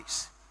that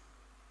place.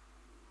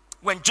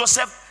 When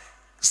Joseph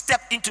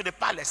stepped into the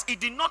palace, he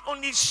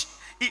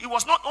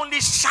was not only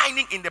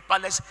shining in the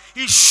palace,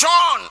 he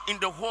shone in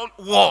the whole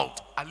world,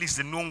 at least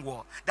the known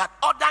world, that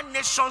other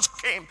nations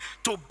came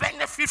to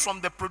benefit from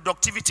the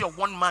productivity of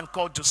one man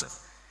called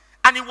Joseph.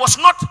 And he was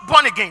not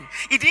born again.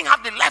 He didn't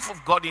have the life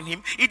of God in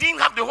him. He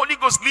didn't have the Holy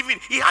Ghost living.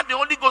 He had the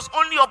Holy Ghost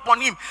only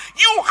upon him.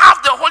 You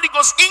have the Holy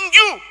Ghost in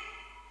you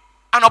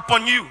and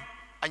upon you.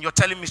 And you're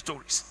telling me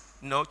stories.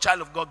 No,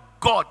 child of God,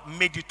 God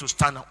made you to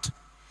stand out.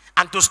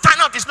 And to stand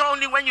out is not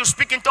only when you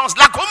speak in tongues.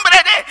 Like,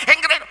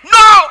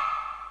 no!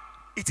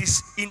 It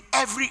is in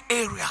every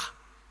area.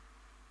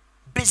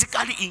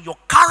 Basically in your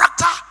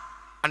character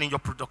and in your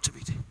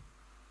productivity.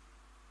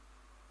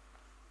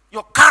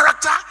 Your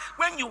character,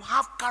 when you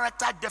have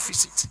character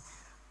deficit,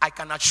 I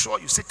can assure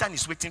you, Satan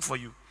is waiting for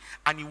you.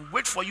 And he will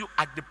wait for you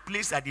at the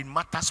place that it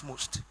matters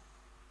most.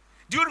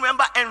 Do you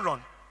remember Enron?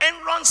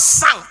 Enron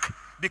sank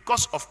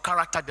because of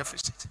character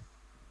deficit.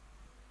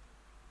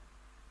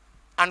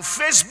 And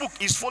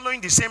Facebook is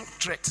following the same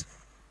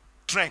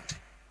trend.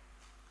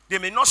 They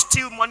may not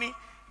steal money,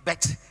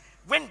 but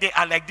when they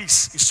are like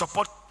this, you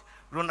support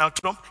Donald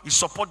Trump, you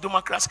support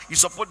Democrats, you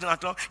support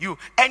Donald Trump, you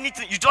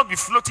just be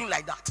floating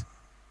like that,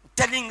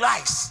 telling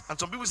lies. And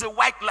some people say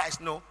white lies.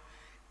 No.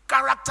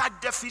 Character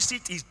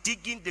deficit is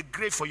digging the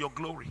grave for your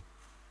glory.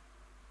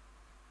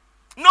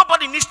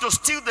 Nobody needs to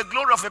steal the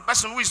glory of a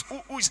person who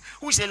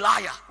is a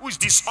liar, who is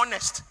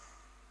dishonest.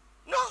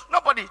 No,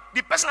 nobody.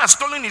 The person has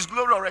stolen his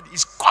glory already.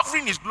 He's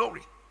covering his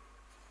glory.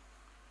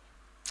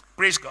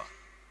 Praise God.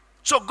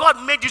 So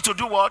God made you to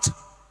do what?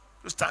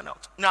 To stand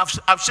out. Now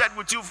I've shared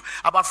with you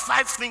about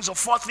 5 things or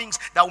 4 things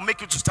that will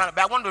make you to stand out.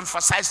 But I want to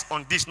emphasize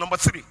on this. Number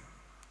 3.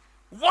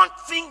 One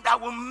thing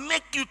that will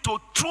make you to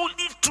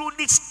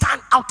truly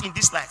stand out in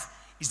this life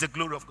is the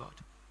glory of God.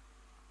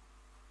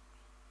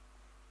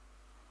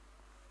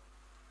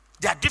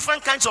 There are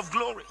different kinds of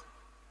glory.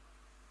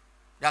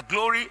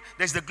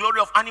 There's the glory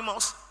of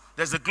animals.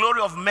 There's the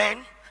glory of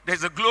men.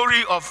 There's the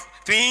glory of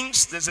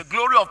things. There's the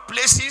glory of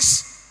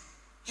places.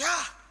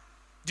 Yeah.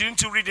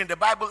 Didn't you read in the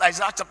Bible,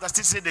 Isaiah chapter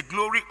 6 says the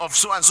glory of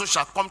so and so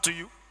shall come to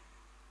you?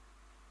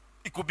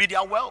 It could be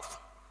their wealth.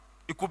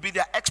 It could be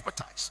their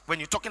expertise. When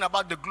you're talking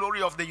about the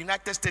glory of the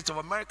United States of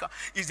America,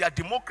 is their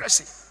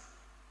democracy.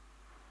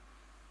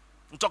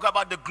 You talk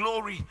about the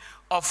glory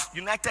of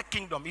United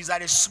Kingdom, is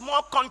that a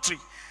small country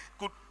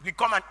could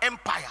become an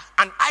empire.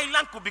 An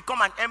island could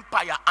become an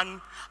empire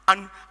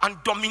and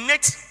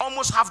dominate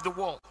almost half the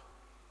world.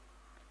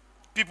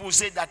 People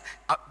say that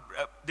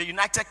the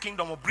United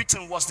Kingdom or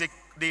Britain was the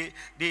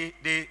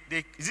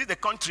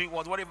country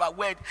was whatever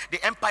where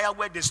the empire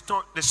where the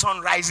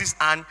sun rises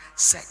and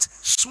sets.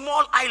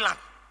 Small island.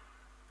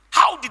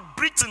 How did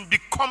Britain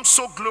become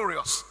so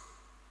glorious?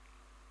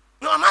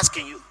 No, I'm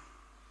asking you.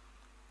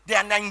 There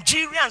are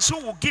Nigerians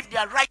who will give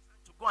their right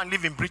to go and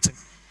live in Britain.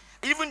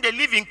 Even they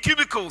live in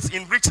cubicles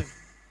in Britain.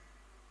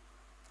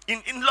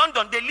 In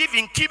London, they live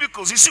in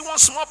cubicles. You see one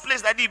small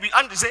place that they be,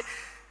 and they say,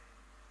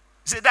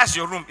 that's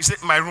your room. He said,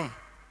 my room.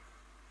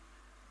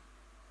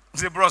 He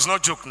said, bros, no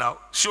joke now.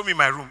 Show me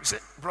my room. He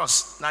said,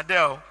 bros,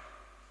 Nadel.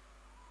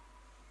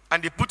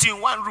 And they put you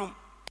in one room.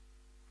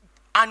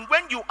 And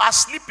when you are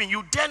sleeping,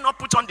 you dare not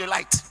put on the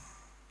light.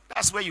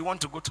 That's where you want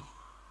to go to.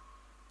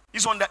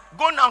 This one that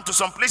go down to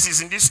some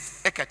places in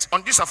this Eket,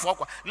 on this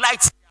Afokwa.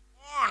 Lights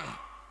on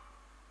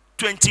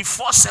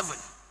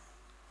 24/7.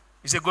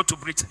 He said, go to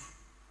Britain.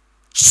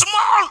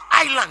 Small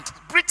island.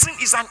 Britain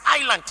is an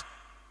island.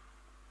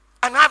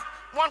 And I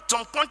want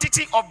some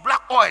quantity of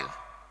black oil.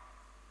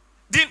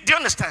 Do you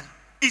understand?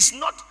 It's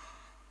not.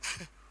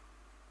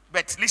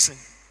 But listen,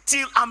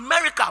 till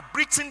America,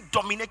 Britain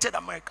dominated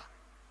America.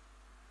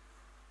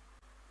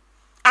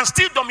 And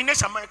still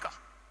dominates America.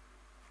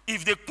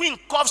 If the queen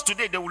coughs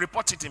today, they will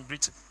report it in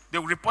Britain. They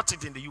will report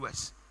it in the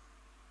US.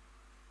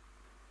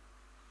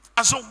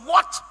 And so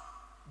what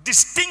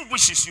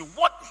distinguishes you,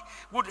 what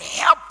would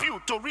help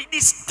you to really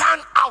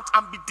stand out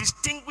and be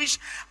distinguished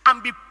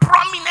and be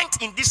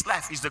prominent in this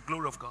life is the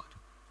glory of God.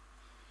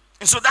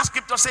 And so that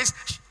scripture says,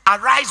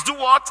 arise, do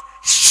what?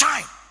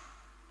 Shine.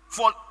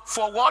 For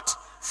what?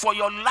 For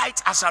your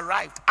light has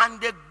arrived. And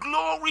the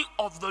glory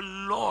of the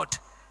Lord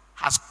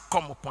has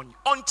come upon you.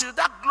 Until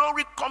that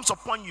glory comes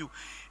upon you,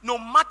 no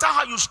matter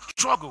how you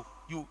struggle,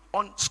 you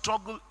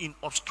struggle in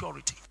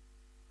obscurity.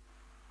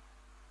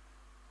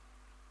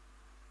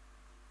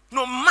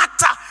 No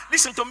matter,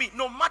 listen to me,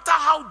 no matter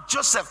how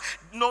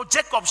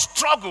Jacob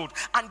struggled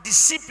and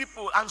deceived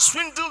people and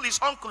swindled his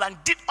uncle and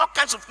did all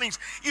kinds of things,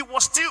 he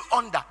was still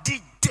under.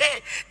 The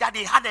day that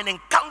he had an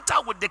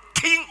encounter with the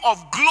King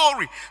of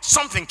Glory,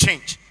 something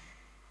changed.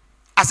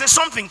 I said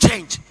something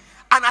changed.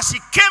 And as he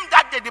came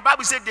that day, the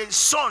Bible said the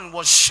sun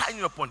was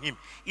shining upon him.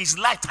 His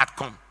light had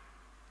come.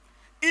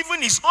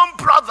 Even his own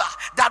brother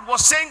that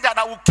was saying that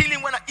I will kill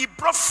him, when he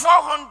brought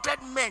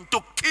 400 men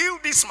to kill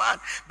this man.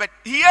 But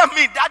hear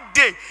me, that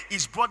day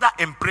his brother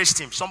embraced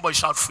him. Somebody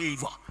shout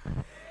favor.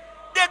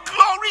 The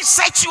glory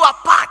sets you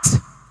apart.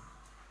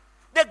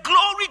 The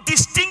glory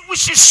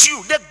distinguishes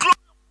you. The glory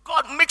of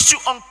God makes you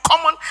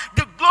uncommon.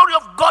 The glory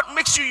of God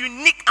makes you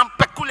unique and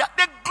peculiar.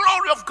 The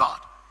glory of God.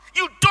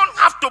 You don't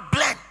have to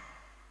blend.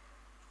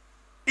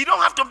 You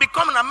don't have to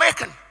become an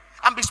American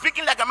and be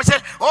speaking like a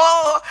American.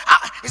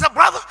 He said,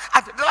 brother,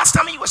 the last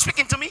time you were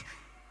speaking to me,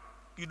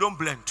 you don't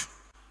blend.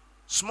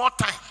 Small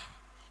time,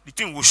 the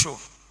thing will show.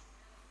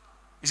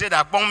 He said,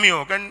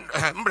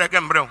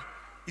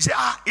 he said,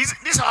 is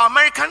this our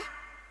American?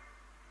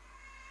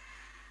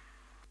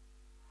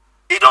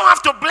 You don't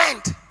have to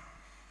blend.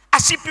 I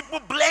see people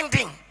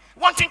blending,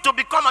 wanting to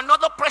become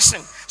another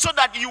person so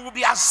that you will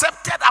be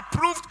accepted,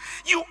 approved.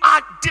 You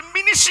are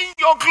diminishing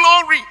your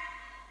glory.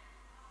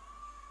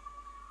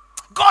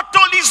 God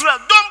told Israel,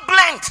 don't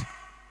blend.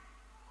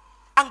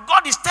 And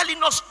God is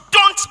telling us,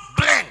 don't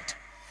blend.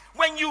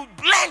 When you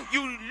blend,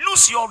 you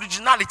lose your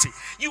originality.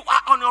 You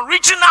are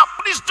unoriginal.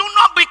 Please do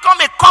not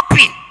become a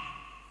copy.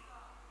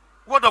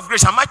 Word of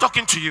grace, am I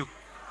talking to you?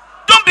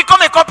 Don't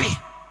become a copy.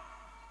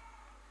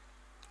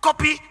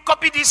 Copy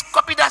this,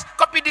 copy that,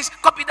 copy this,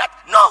 copy that.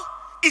 No,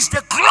 it's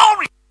the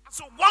glory.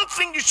 So one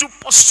thing you should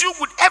pursue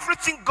with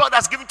everything God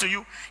has given to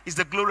you is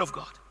the glory of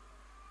God.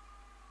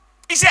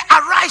 He said,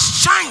 arise,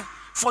 shine,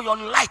 for your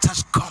light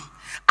has come,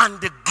 and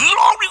the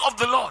glory of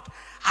the Lord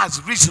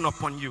has risen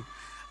upon you.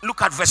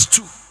 Look at verse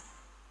 2.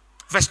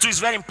 Verse 2 is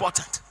very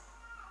important.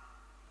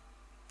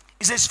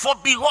 It says, for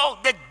behold,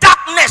 the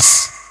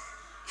darkness,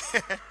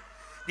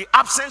 the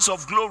absence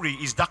of glory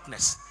is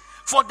darkness.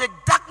 For the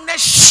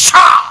darkness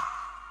shall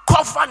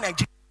cover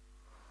Nigeria,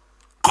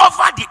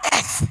 cover the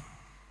earth.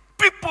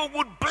 People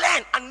would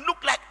blend and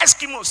look like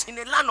Eskimos in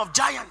a land of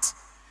giants.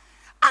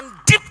 And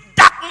deep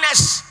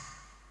darkness.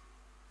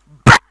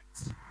 But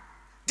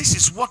this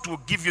is what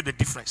will give you the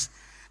difference.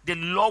 The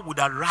Lord would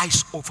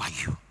arise over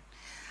you.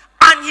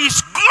 And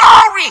his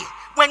glory,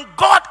 when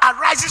God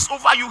arises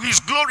over you, his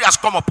glory has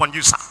come upon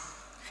you, sir.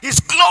 His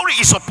glory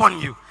is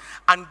upon you.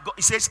 And God,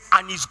 he says,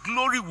 and his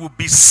glory will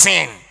be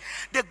seen.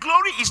 The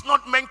glory is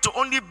not meant to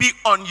only be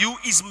on you,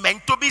 it's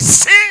meant to be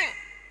seen.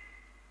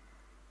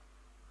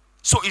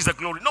 So is the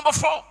glory. Number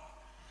 4,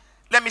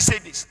 let me say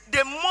this.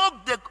 The more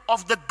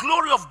of the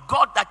glory of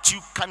God that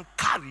you can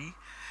carry,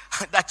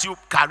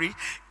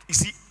 you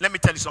see, let me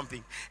tell you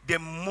something. The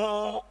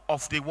more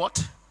of the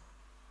what?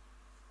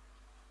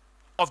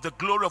 Of the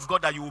glory of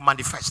God that you will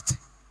manifest.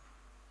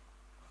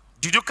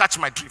 Did you catch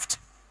my drift?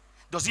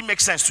 Does it make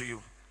sense to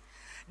you?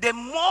 The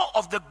more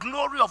of the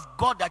glory of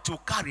God that you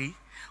carry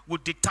will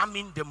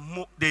determine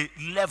the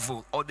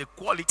level or the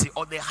quality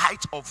or the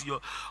height of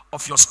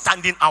your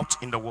standing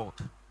out in the world.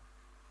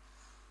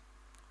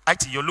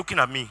 IT, you're looking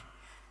at me.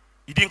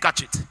 You didn't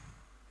catch it.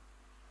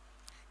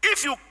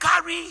 If you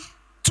carry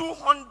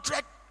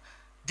 200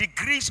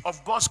 degrees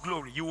of God's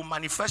glory, you will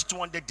manifest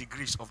 200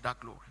 degrees of that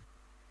glory.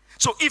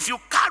 So if you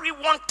carry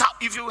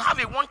if you have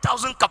a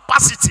 1,000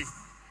 capacity,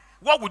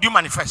 what would you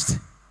manifest?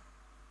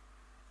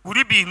 Would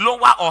it be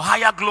lower or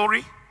higher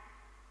glory?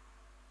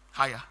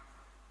 Higher.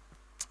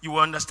 You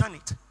will understand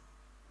it.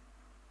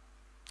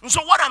 And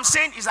so what I'm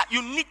saying is that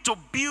you need to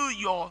build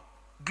your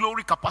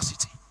glory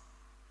capacity.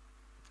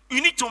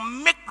 You need to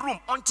make room.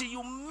 Until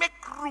you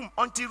make room,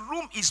 until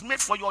room is made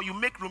for you or you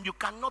make room, you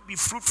cannot be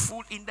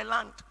fruitful in the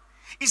land.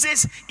 He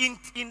says in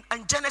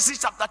Genesis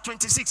chapter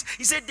 26,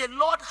 he said the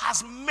Lord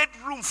has made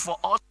room for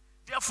us.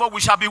 Therefore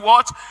we shall be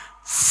what?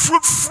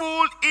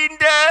 Fruitful in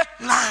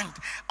the land.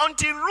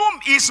 Until room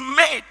is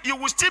made, you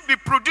will still be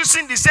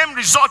producing the same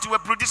result you were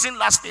producing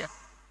last year.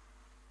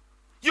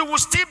 You will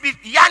still be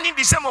yarning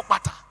the same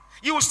okpata.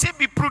 You will still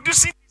be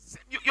producing,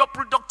 your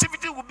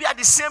productivity will be at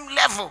the same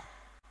level.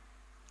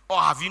 Or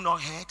have you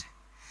not heard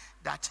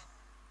that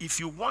if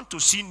you want to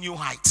see new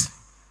heights,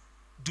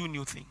 do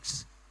new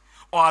things?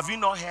 Or have you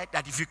not heard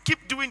that if you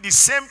keep doing the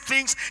same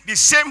things the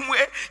same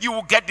way, you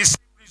will get the same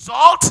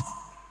result?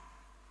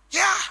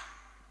 Yeah.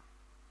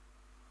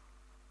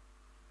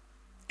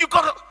 You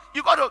got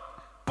to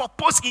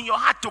purpose in your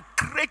heart to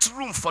create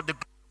room for the.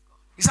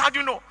 He said, how do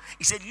you know?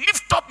 He said,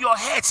 lift up your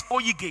heads, O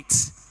ye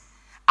gates,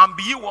 and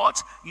be ye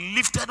what?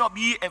 Lifted up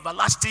ye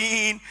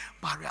everlasting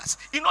barriers.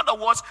 In other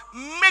words,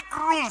 make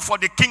room for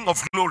the King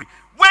of glory.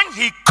 When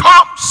he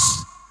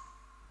comes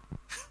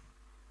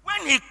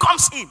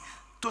in,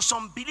 to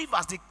some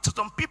believers, to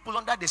some people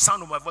under the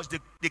sound of my voice,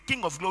 the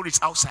King of glory is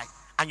outside.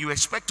 And you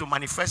expect to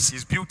manifest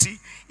his beauty,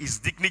 his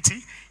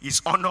dignity,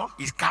 his honor,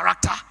 his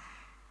character,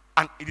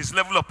 and his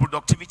level of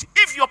productivity.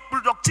 If your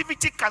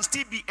productivity can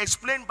still be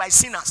explained by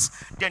sinners,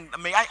 then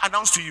may I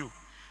announce to you,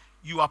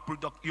 you are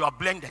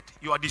blended.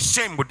 You are the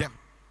same with them.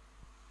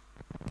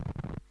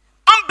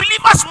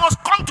 Unbelievers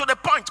must come to the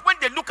point when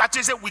they look at you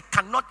and say, we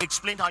cannot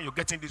explain how you're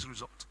getting this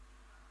result.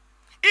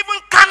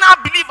 Even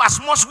carnal believers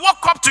must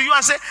walk up to you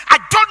and say, I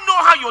don't know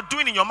how you're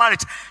doing in your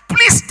marriage.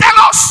 Please tell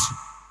us.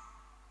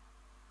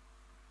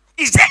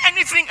 Is there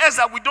anything else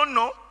that we don't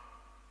know?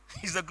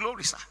 It's the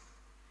glory, sir.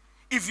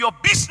 If your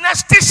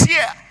business this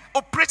year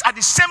operates at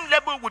the same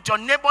level with your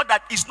neighbor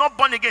that is not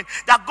born again,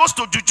 that goes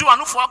to juju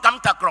and for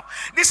gamtakro,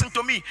 listen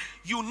to me.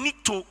 You need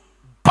to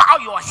bow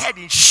your head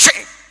in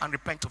shame and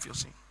repent of your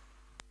sin.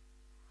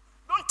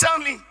 Don't tell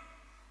me.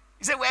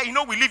 He said,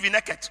 well, we live in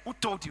Eket. Who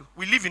told you?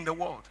 We live in the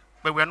world,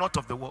 but we are not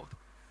of the world.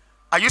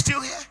 Are you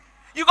still here?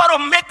 You got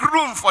to make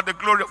room for the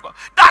glory of God.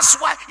 That's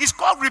why it's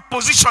called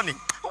repositioning.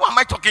 Who am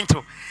I talking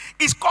to?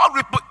 It's called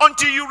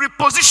until you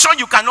reposition,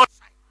 you cannot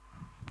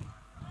shine.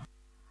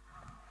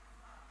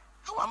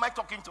 Who am I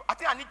talking to? I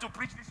think I need to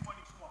preach this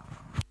morning more.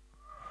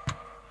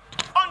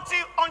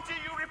 Until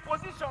you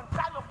reposition,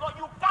 child of God,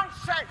 you can't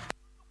shine.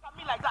 Look at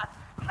me like that.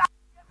 That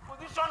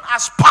position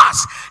has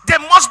passed. There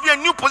must be a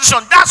new position.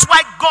 That's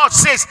why God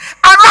says,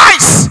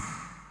 arise.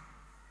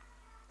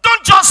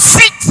 Don't just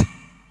sit.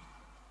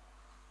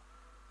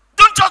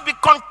 Don't just be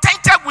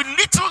contented with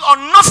little or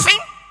nothing.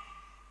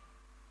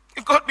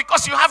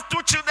 Because you have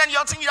 2 children,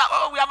 you're thinking,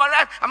 oh, we have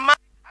arrived.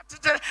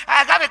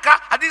 I have a car,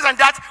 and this and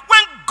that.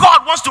 When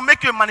God wants to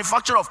make you a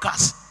manufacturer of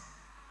cars.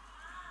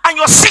 And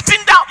you're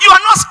sitting down, you are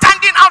not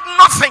standing out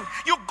nothing.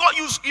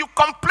 You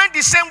complain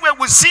the same way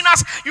with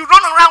sinners, you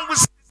run around with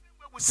the same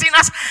way with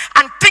sinners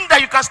and think that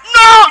you can.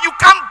 No, you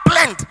can't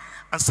blend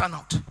and stand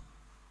out.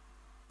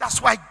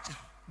 That's why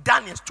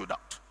Daniel stood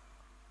out.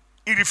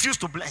 He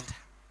refused to blend.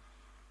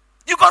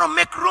 You got to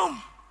make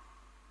room.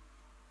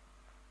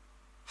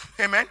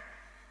 Amen.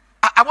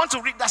 I want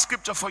to read that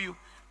scripture for you.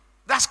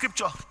 That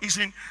scripture is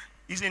in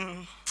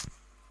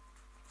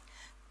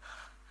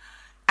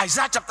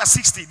Isaiah chapter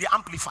 60, the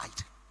Amplified.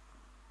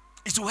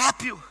 It will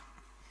help you.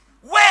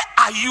 Where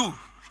are you?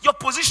 Your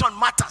position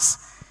matters.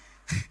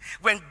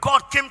 When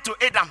God came to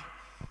Adam,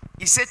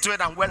 he said to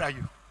Adam, where are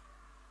you?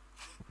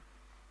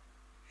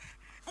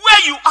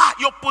 Where you are,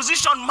 your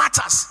position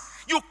matters.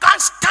 You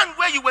can't stand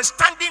where you were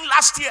standing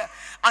last year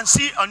and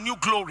see a new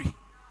glory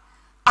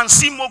and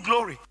see more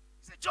glory. He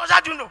said, George,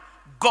 how do you know?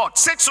 God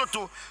said so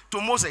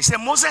to Moses. He said,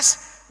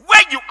 Moses,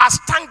 where you are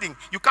standing,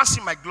 you can't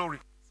see my glory.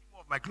 See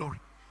more of my glory.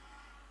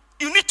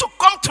 You need to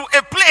come to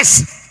a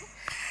place.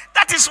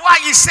 That is why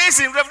he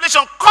says in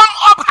Revelation, come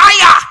up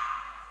higher.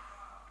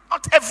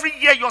 Not every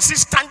year you're still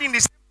standing in the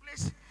same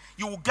place.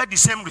 You will get the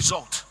same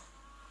result.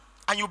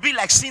 And you'll be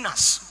like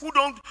sinners who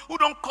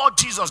don't call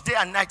Jesus day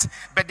and night,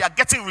 but they are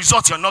getting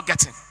results you're not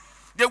getting.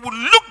 They will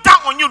look down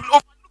on you,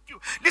 overlook you.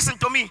 Listen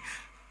to me.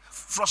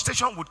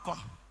 Frustration would come.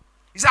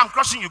 He said, I'm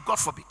crushing you, God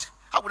forbid.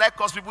 How would I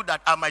curse people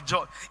that are my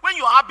joy? When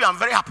you're happy, I'm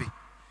very happy.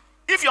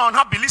 If you're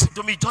unhappy, listen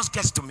to me, it just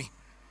gets to me.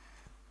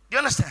 Do you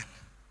understand?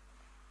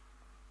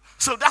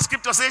 So that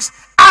scripture says,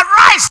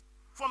 arise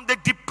from the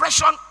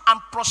depression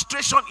and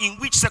prostration in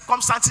which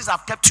circumstances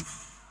have kept you.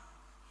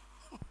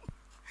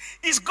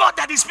 It's God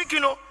that is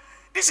speaking.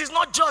 This is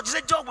not George. He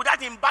said George without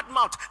him bad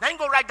mouth. Now you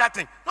go write that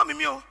thing. Not me.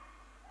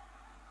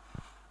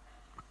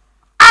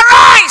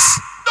 Arise.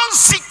 Don't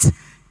sit.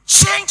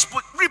 Change,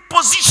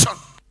 reposition.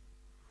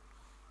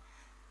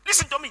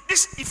 Listen to me.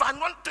 This, if I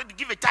wanted to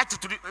give a title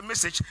to the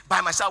message by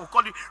myself, I will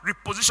call it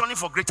Repositioning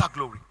for Greater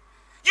Glory.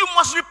 You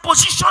must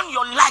reposition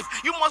your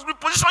life. You must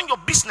reposition your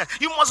business.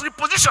 You must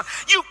reposition.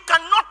 You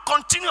cannot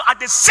continue at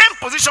the same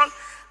position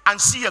and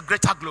see a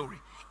greater glory.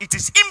 It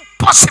is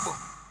impossible.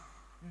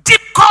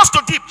 Deep calls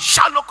to deep,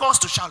 shallow calls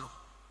to shallow.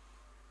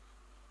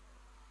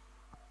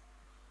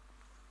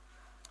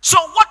 So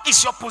what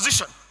is your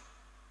position?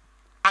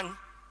 And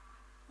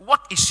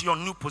what is your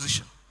new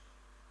position?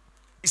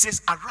 It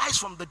says, arise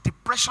from the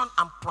depression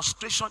and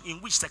prostration in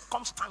which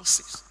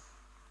circumstances,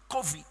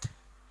 COVID,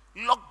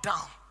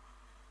 lockdown,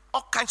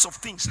 all kinds of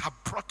things have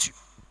brought you.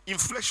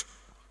 Inflation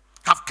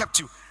have kept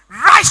you.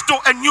 Rise to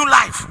a new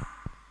life.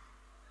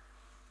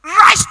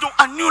 Rise to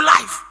a new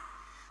life.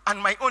 And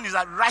my own is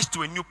that rise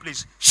to a new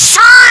place.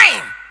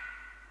 Shine.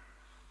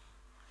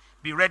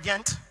 Be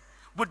radiant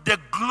with the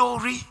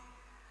glory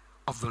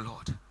of the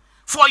Lord.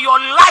 For your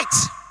light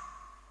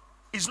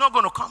is not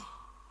going to come.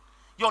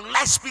 Your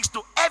light speaks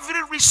to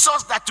every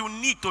resource that you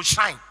need to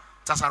shine.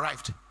 It has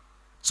arrived.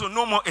 So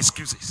no more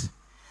excuses.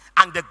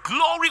 And the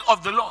glory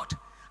of the Lord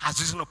has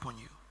risen upon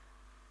you.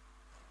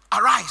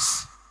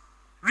 Arise.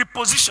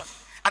 Reposition.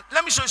 And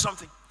let me show you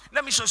something.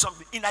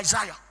 In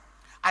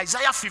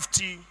Isaiah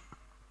 50.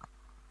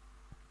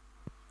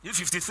 You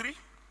 53?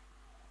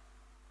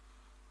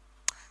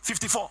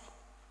 54.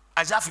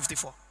 Isaiah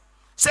 54.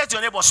 Say to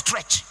your neighbor,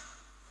 stretch.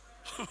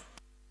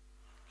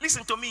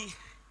 Listen to me.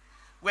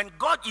 When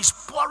God is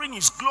pouring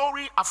his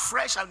glory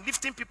afresh and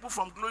lifting people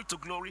from glory to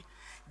glory,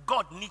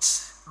 God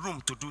needs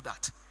room to do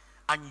that.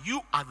 And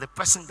you are the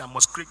person that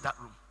must create that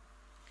room.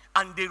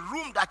 And the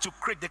room that you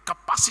create, the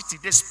capacity,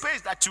 the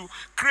space that you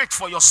create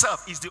for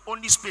yourself is the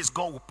only space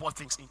God will pour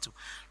things into.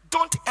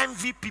 Don't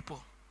envy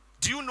people.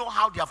 Do you know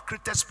how they have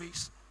created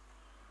space?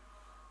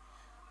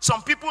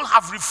 Some people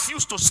have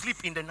refused to sleep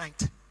in the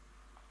night.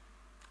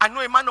 I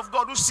know a man of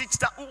God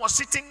who was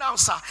sitting down,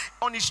 sir,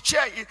 on his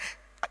chair.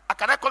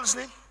 Can I call his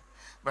name?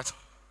 But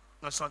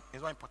no, it's not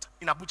important.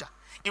 In Abuja.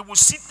 He will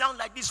sit down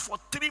like this for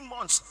 3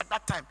 months at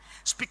that time,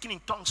 speaking in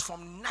tongues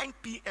from 9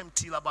 p.m.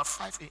 till about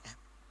 5 a.m.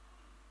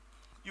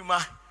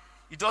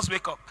 You just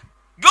wake up.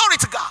 Glory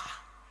to God.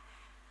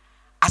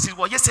 As it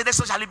was yesterday,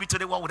 so shall it be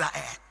today. What would I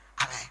add?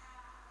 Amen.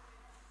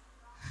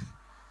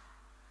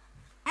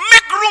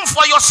 Make room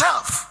for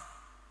yourself.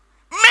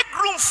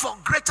 Make room for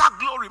greater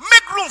glory.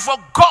 Make room for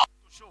God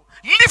to show.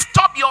 Lift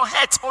up your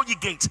heads, O ye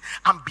gates,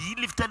 and be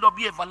lifted up,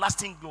 ye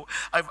everlasting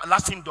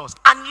doors.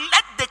 And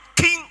let the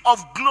King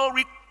of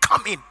glory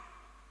come in.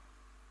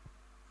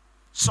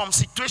 Some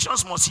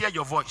situations must hear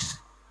your voice.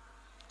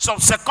 Some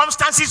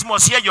circumstances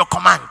must hear your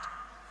command.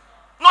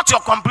 Not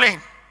your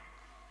complaint.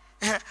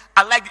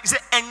 I like it. Say,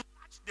 enlarge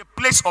the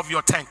place of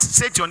your tent.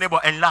 Say to your neighbor,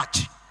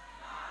 enlarge.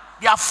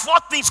 There are 4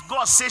 things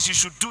God says you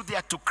should do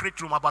there to create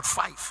room. About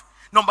 5.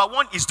 Number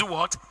 1 is do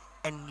what?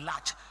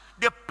 Enlarge.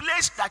 The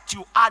place that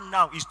you are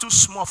now is too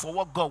small for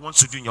what God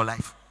wants to do in your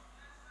life.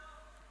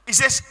 He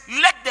says,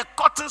 let the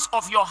curtains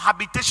of your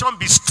habitation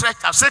be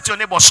stretched out. Say to your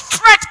neighbor,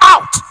 stretch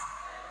out.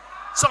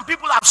 Some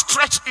people have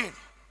stretched in.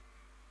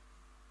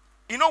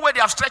 You know where they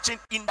have stretched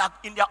in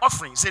their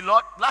offering? Say,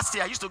 Lord, last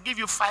year I used to give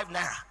you 5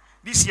 naira.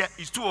 This year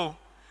is too old.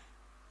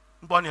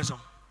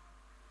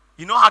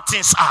 You know how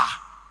things are.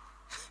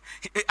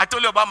 I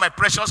told you about my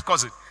precious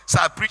cousin. So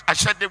I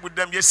shared it with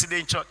them yesterday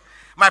in church.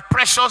 My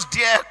precious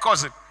dear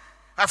cousin.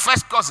 My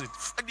first cousin.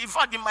 In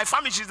fact, in my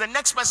family, she's the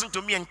next person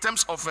to me in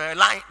terms of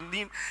line,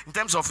 in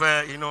terms of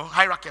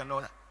hierarchy and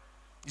all that.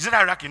 Is it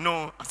hierarchy?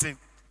 No, I think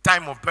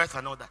time of birth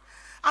and all that.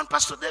 And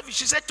Pastor David,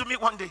 she said to me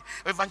one day,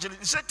 evangelist,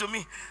 he said to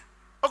me,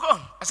 "Oh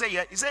God," I said,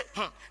 "Yeah." He said,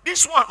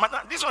 "This one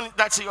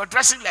that you're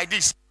dressing like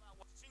this, I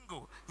was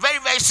single, very,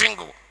 very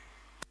single.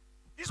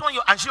 This one,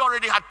 and she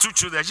already had 2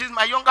 children. She's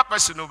my younger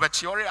person, but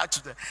she already had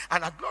children.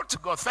 And I glory to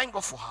God, thank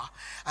God for her,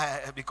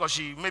 because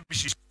she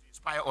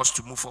inspire us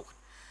to move forward."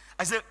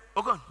 I said,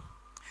 "Oh God,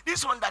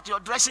 this one that you're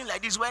dressing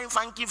like this, wearing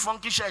funky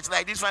shirts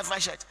like this, fine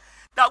shirt,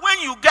 that when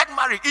you get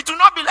married, it will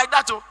not be like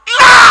that, oh."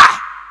 Lie!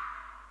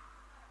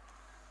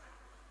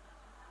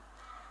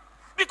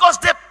 Because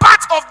the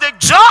path of the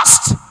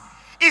just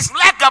is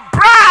like a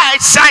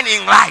bright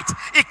shining light.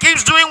 It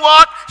keeps doing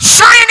what?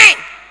 Shining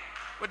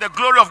with the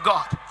glory of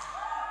God.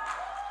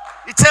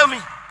 He tell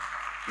me,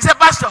 he said,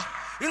 "Pastor,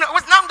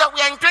 now that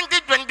we are in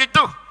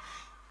 2022,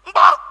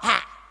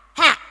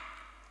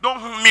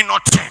 don't mean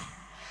nothing.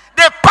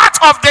 The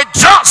path of the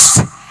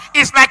just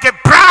is like a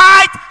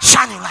bright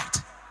shining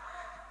light."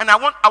 And I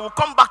will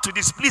come back to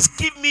this. Please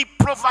give me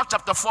Proverbs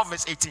chapter 4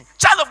 verse 18.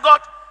 Child of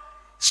God,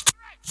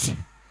 stretch.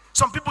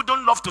 Some people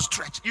don't love to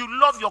stretch. You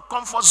love your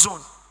comfort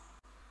zone.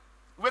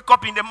 Wake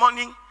up in the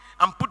morning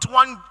and put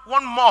one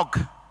mug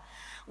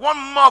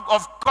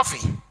of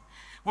coffee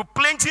with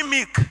plenty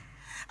milk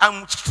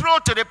and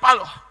stroll to the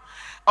parlor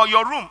or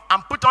your room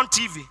and put on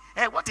TV.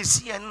 Hey, what is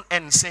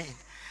CNN saying?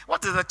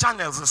 What is the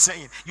channels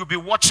saying? You'll be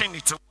watching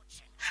it.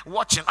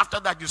 Watching. After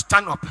that, you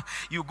stand up,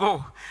 you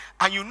go,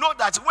 and you know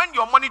that when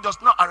your money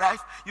does not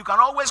arrive, you can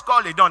always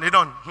call it done. It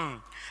don't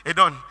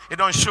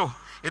show.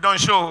 Your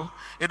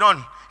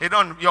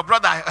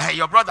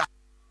brother.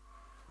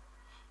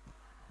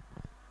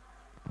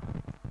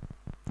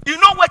 You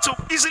know where to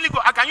easily go.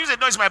 I can use it.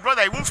 No, it's my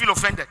brother. He won't feel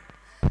offended.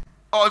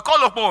 Or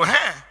call up.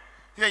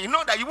 Yeah, you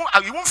know that you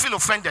won't feel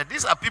offended.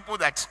 These are people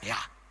that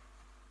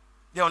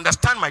they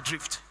understand my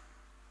drift.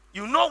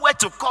 You know where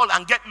to call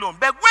and get loan.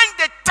 But when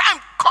the time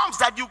comes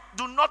that you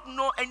do not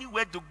know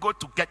anywhere to go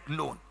to get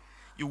loan,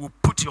 you will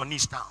put your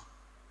knees down.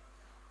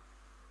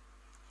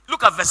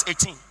 Look at verse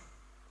 18.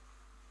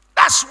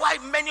 That's why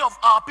many of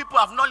our people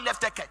have not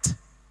left Eket.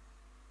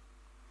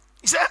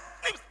 He said,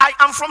 "I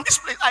am from this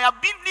place. I have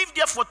lived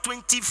there for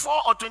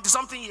 24 or 20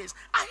 something years.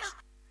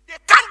 They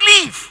can't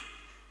leave.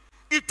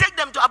 You take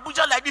them to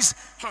Abuja like this.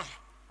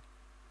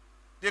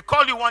 They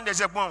call you one day,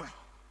 say,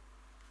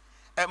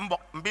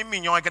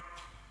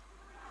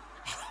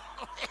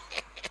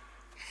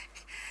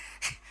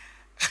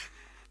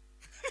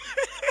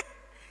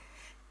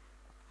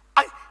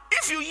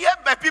 if you hear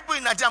by people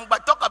in Nigeria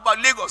but talk about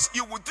Lagos,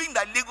 you would think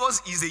that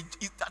Lagos is he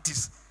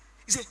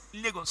said,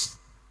 "Lagos.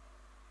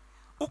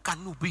 Who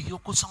can be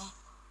Yokosan?"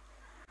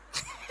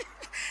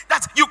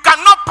 That you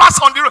cannot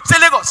pass on the road. Say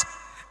Lagos.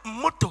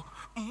 Moto.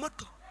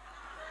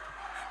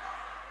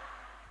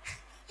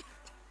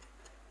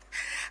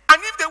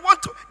 And if they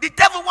want to, the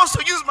devil wants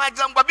to use my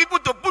example, people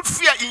to put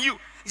fear in you.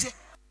 He said,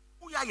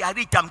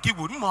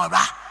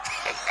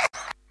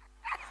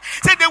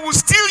 say they will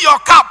steal your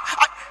cup.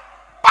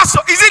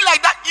 Pastor, is it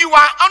like that? You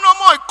are no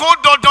more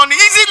cold done.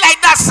 Is it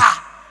like that, sir?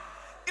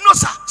 You know,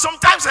 sir,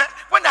 sometimes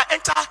when I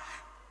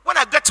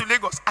get to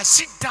Lagos, I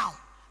sit down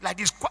like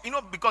this,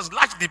 because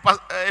largely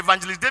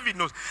Evangelist David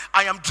knows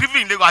I am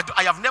driven in Lagos.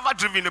 I have never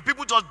driven.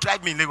 People just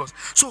drive me in Lagos.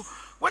 So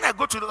when I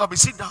go to Lagos, I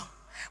sit down.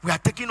 We are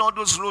taking all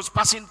those roads,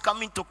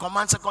 coming to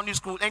Command Secondary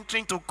School,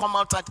 entering to come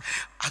out at.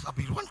 I'll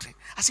be wondering.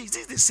 I say, is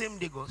this the same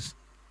Lagos?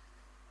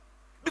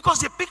 Because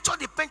the picture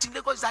they paint in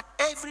Lagos is that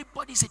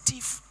everybody is a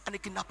thief and a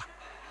kidnapper.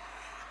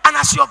 And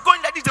as you're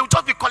going like this, they will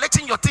just be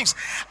collecting your things.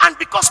 And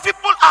because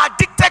people are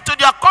addicted to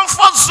their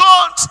comfort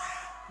zones,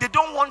 they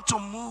don't want to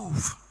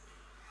move.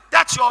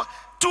 That's your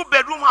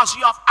 2-bedroom house.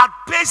 You have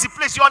outpaced the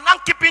place. You are now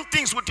keeping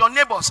things with your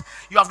neighbors.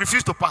 You have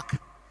refused to park.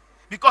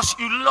 Because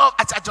you love,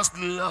 I just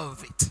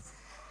love it.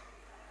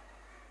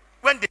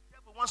 When the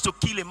devil wants to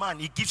kill a man,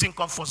 he gives him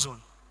comfort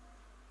zone.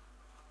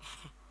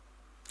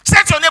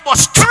 Say to your neighbor,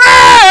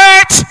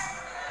 straight.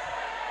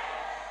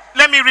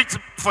 Let me read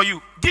for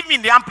you. Give me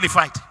the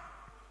Amplified.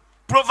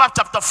 Proverbs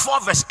chapter 4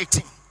 verse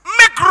 18.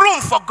 Make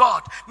room for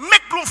God.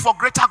 Make room for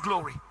greater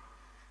glory.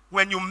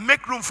 When you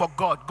make room for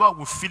God, God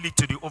will fill it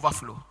to the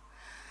overflow.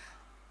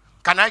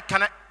 Can I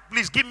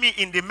please give me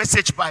in the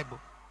Message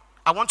Bible?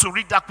 I want to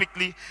read that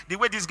quickly. The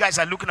way these guys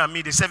are looking at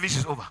me, the service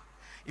is over.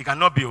 It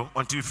cannot be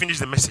until you finish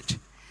the message.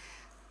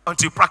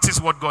 Until you practice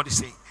what God is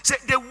saying. Say,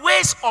 the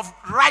ways of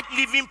right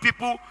living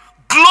people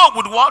glow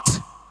with what?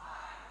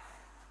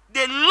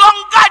 The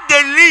longer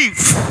they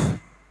live,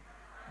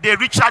 the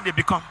richer they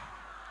become.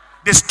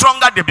 The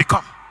stronger they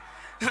become.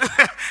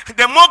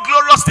 The more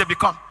glorious they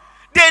become.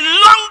 The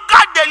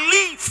longer they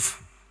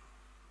live.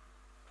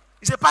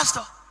 He said,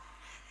 Pastor,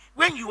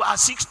 when you are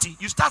 60,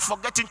 you start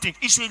forgetting things.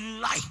 It's a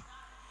lie.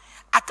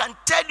 I can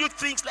tell you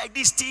things like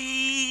this.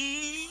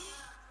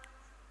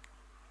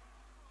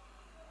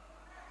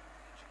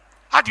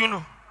 How do you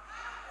know?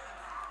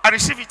 I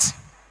receive it.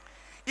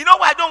 You know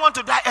why I don't want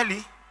to die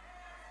early?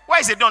 Why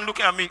is it don't look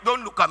at me?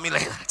 Don't look at me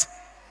like that.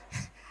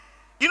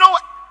 You know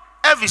what?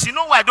 Elvis, you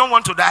know why I don't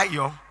want to die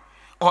young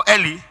or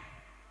early?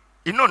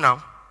 You know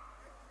now.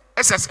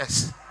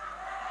 SSS.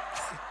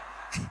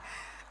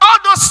 All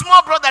those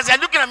small brothers are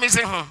looking at me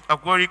saying,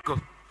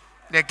 Agoriko.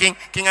 The king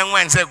and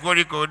one said,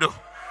 Agoriko.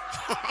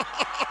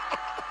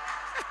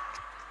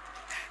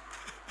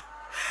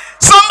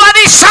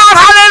 Somebody shout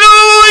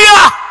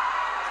hallelujah.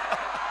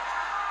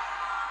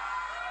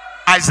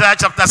 Isaiah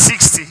chapter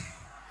 60.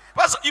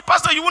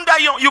 Pastor, you won't die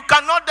young. You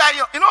cannot die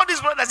young. You know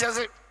these brothers just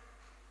say,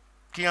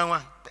 King and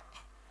one.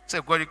 Say,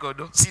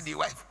 Agoriko. See the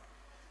wife.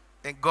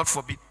 Then God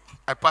forbid.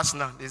 I pass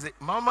now. They say,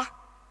 Mama.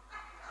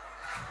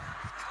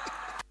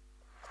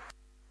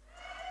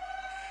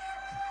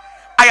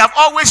 I have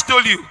always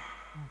told you,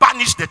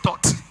 banish the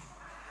thought.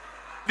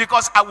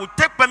 Because I will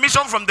take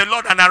permission from the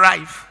Lord and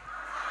arrive.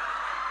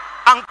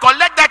 And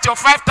collect that your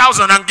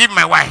 5,000 and give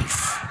my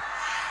wife.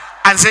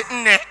 And say,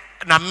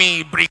 na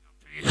me bring to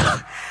you.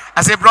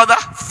 I say, brother,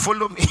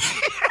 follow me.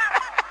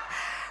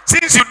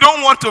 Since you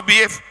don't want to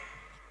behave,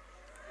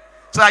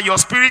 so that your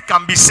spirit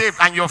can be saved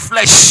and your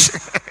flesh.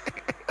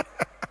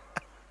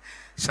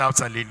 Shout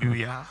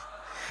hallelujah.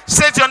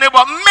 Say to your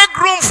neighbor, make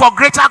room for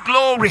greater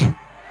glory.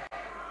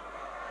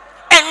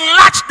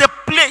 Enlarge the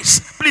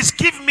place. Please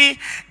give me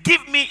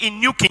in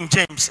New King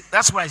James.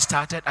 That's where I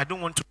started. I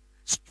don't want to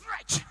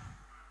stretch.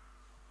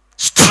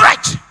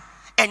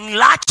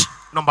 Enlarge,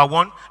 number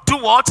one. Do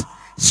what?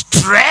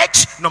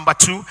 Stretch, number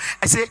two.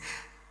 I say,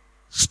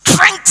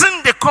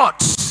 strengthen the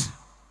cords.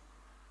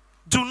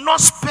 Do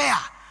not spare.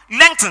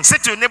 Lengthen. Say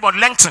to your neighbor,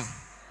 lengthen.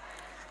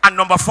 And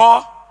number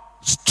four,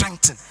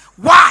 strengthen.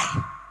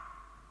 Why?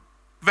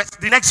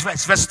 The next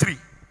verse, verse 3.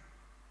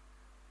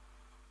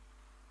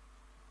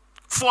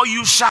 For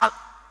you shall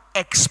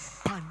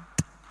expand.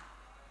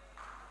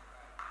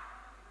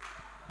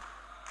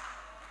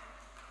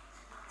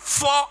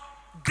 For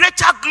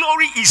greater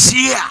glory is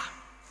here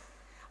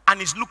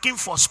and is looking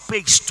for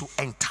space to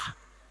enter.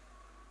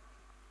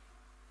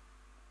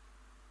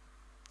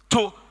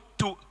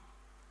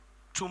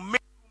 To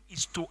make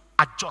is to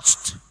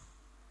adjust.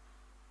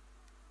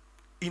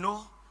 You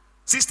know,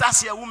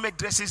 sisters here who make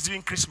dresses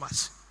during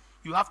Christmas.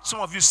 You have some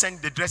of you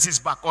send the dresses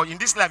back, or in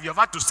this life you have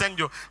had to send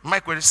your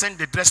microwave, send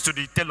the dress to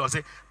the tailor,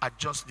 say,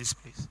 adjust this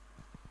place.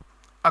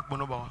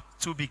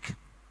 Too big.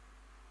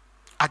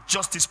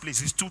 Adjust this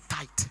place, it's too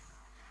tight.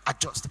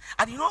 Adjust.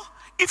 And you know,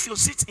 if you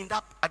sit in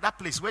at that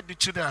place where the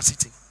children are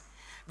sitting,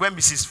 where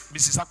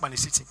Mrs. Akman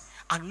is sitting,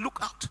 and look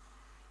out,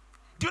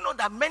 do you know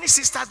that many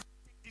sisters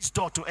take this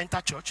door to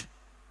enter church?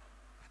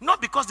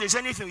 Not because there's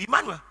anything.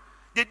 Emmanuel,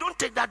 they don't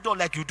take that door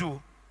like you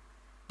do.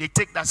 They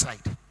take that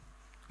side.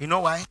 You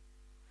know why?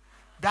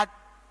 That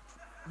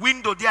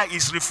window there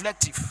is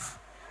reflective.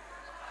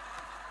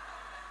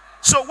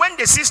 So when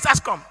the sisters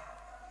come,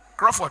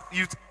 Crawford,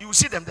 you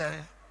see them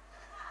there.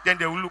 Then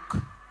they will look.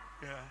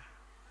 Yeah.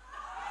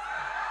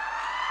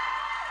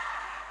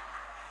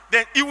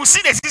 Then you will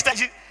see the sister.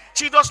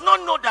 She does not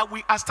know that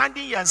we are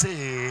standing here and say,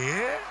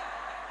 hey.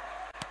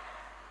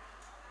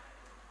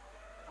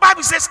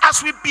 Bible says,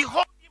 as we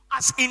behold him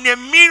as in a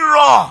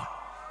mirror,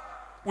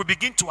 we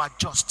begin to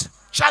adjust.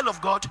 Child of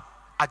God,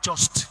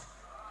 adjust.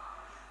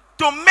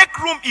 To make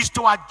room is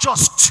to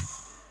adjust.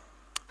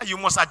 And you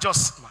must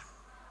adjust, man.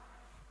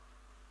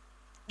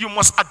 You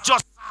must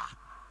adjust.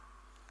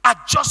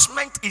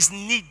 Adjustment is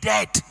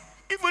needed.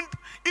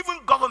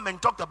 Even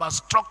government talked about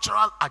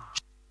structural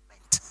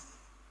adjustment.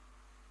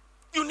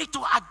 You need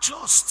to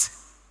adjust.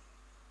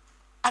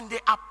 And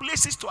there are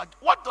places to adjust.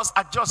 What does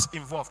adjust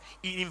involve?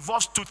 It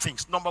involves two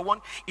things. Number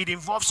one, it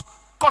involves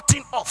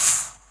cutting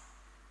off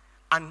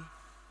and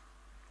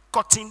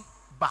cutting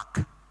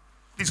back.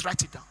 Please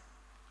write it down.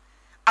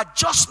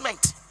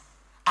 Adjustment.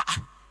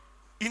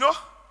 You know,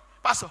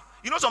 Pastor,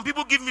 you know some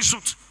people give me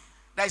suit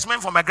that is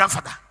meant for my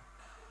grandfather.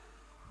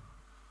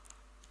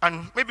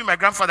 And maybe my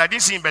grandfather, I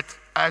didn't see him, but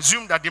I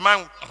assume that the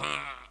man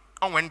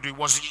on when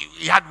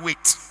he had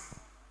weight.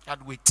 He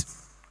had weight.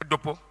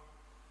 Dopo.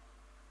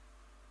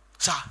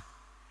 Sir,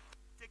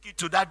 take it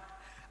to that.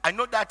 I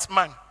know that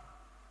man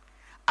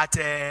at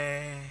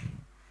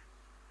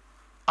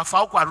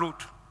Afaukwa Road.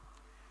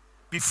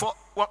 Before,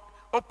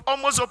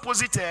 almost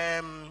opposite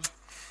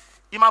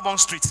Imabon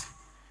Street,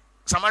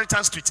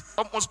 Samaritan Street,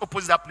 almost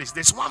opposite that place.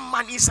 There's one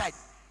man inside.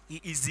 He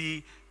is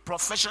the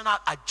professional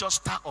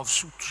adjuster of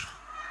suit.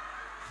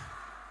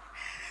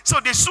 So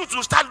the suit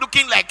will start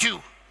looking like you.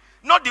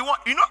 Not the one,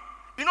 you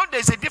know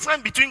there's a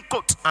difference between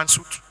coat and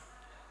suit.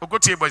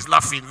 Ogotiebo is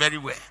laughing very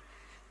well.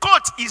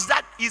 Coat is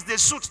the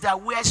suit that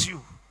wears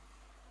you.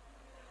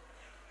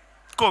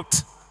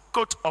 Coat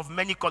of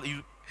many colors.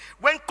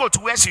 When coat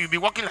wears you, you'll be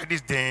walking like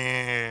this.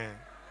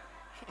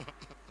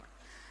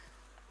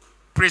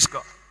 Praise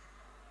God.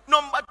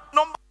 Number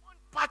one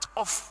part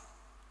of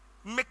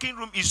making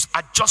room is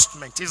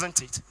adjustment,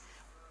 isn't it?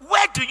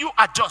 Where do you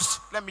adjust?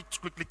 Let me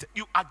quickly tell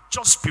you. You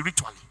adjust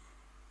spiritually.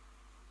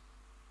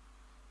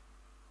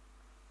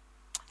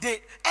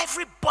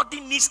 Everybody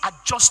needs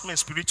adjustment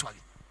spiritually.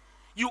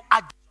 You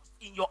adjust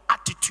in your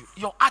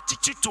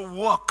attitude to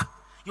work,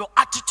 your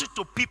attitude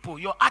to people,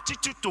 your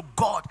attitude to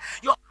God,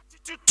 your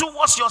attitude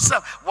towards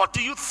yourself. What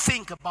do you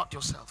think about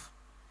yourself?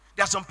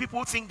 There are some people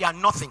who think they are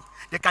nothing.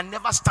 They can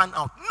never stand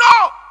out.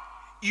 No!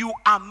 You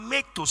are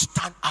made to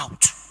stand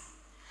out.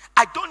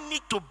 I don't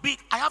need to be.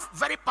 I have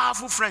very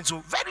powerful friends who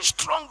very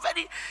strong,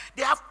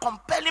 they have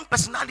compelling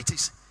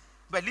personalities.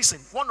 But listen,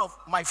 one of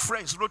my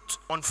friends wrote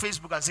on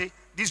Facebook and said,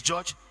 "This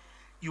George,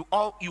 you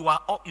are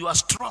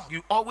strong.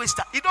 You always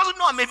stand." He doesn't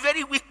know I'm a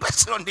very weak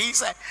person on the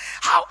inside.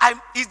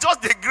 It's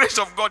just the grace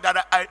of God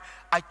that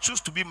I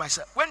choose to be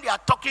myself. When they are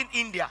talking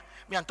India,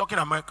 me, I'm talking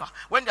America.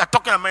 When they are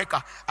talking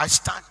America, I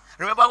stand.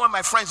 Remember when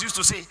my friends used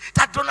to say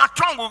that Donald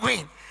Trump will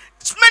win?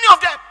 Many of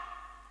them,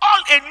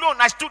 all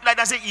alone, I stood like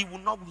that and said, "He will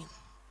not win."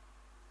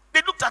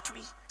 They looked at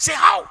me, say,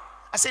 "How?"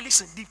 I said,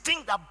 "Listen, the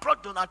thing that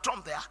brought Donald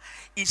Trump there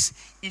is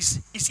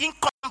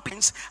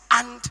incompetence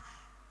and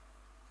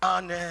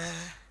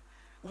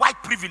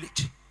white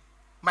privilege."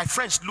 My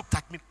friends looked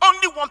at me.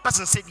 Only one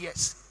person said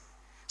yes.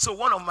 So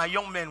one of my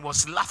young men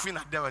was laughing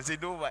at them and said,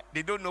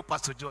 "They don't know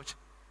Pastor George."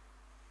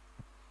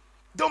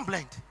 Don't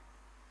blend.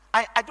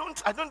 I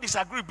don't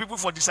disagree with people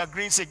for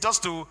disagreeing sake,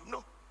 just to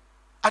no.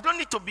 I don't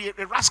need to be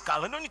a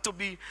rascal. I don't need to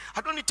be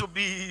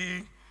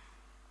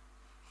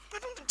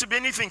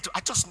anything. I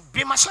just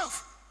be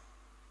myself.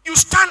 You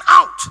stand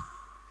out.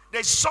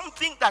 There's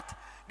something that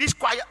these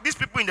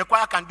people in the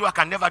choir can do, I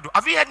can never do.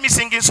 Have you heard me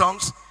singing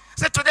songs?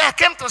 Say, today I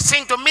came to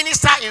sing, to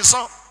minister in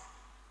song.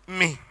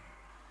 Me.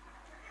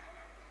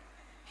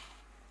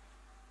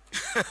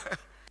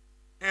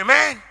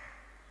 Amen.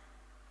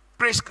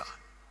 Praise God.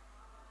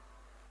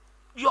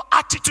 Your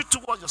attitude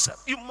towards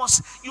yourself. You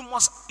must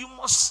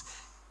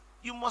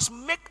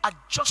make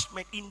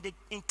adjustment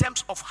in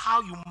terms of how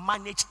you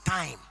manage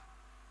time.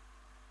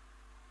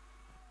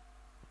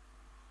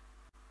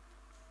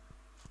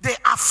 There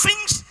are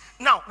things,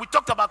 now we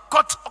talked about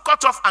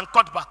cut off and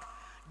cut back.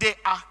 There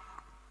are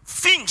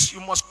things you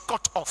must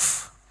cut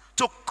off.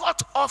 To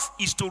cut off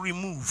is to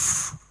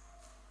remove.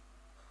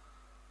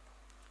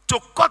 To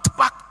cut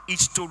back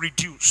is to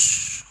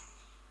reduce.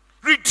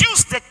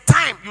 Reduce the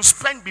time you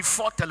spend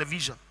before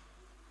television.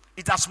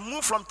 It has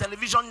moved from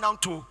television now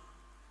to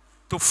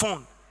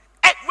phone.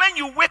 And when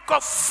you wake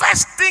up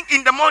first thing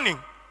in the morning,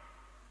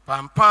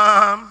 pam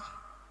pam,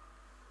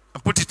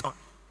 and put it on.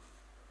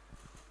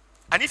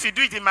 And if you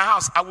do it in my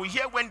house, I will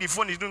hear when the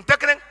phone is doing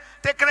tekering.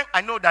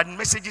 I know that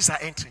messages are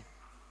entering.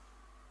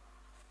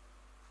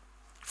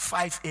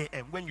 5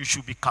 a.m. when you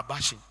should be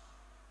kabashing.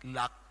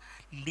 La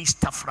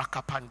lista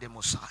fracapande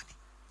mosani.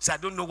 So I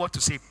don't know what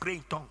to say. Pray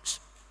in tongues.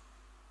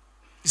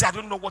 He said, "I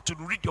don't know what to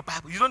do. Read your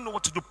Bible. You don't know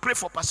what to do. Pray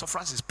for Pastor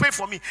Francis. Pray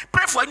for me.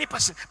 Pray for any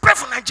person. Pray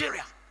for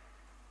Nigeria."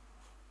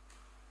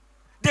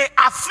 There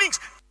are things.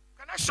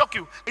 Can I shock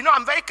you? You know,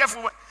 I'm very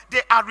careful.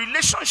 There are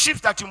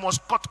relationships that you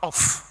must cut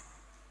off.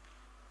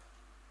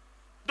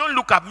 Don't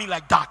look at me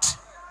like that.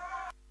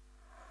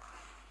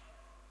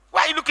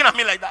 Why are you looking at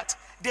me like that?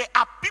 There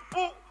are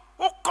people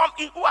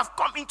who have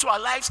come into our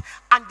lives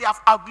and they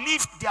have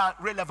outlived their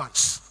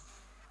relevance.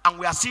 And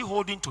we are still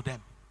holding to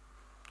them.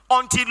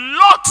 Until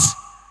Lot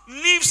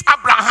leaves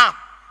Abraham,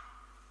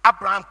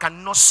 Abraham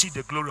cannot see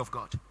the glory of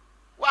God.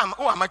 Who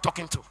am I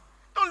talking to?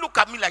 Don't look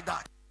at me like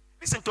that.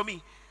 Listen to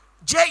me.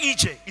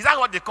 J.E.J. Is that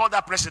what they call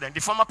that president?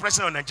 The former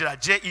president of Nigeria,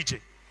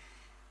 J.E.J.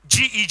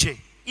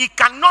 G.E.J. He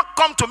cannot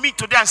come to me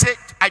today and say,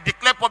 "I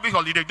declare public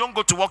holiday. Don't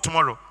go to work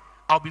tomorrow."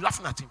 I'll be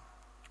laughing at him.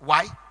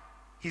 Why?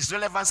 His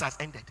relevance has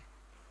ended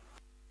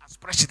as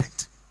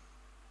president.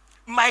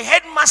 My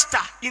headmaster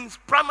in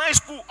primary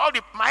school, all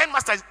the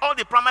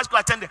primary school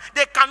attended,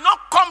 they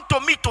cannot come to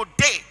me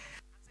today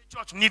and say,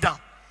 "George, kneel down."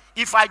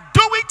 If I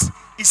do it,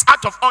 it's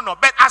out of honor.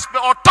 But as per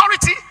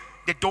authority,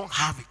 they don't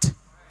have it.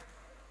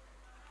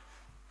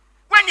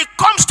 When it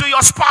comes to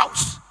your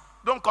spouse,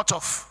 don't cut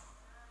off.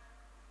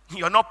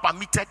 You're not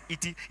permitted.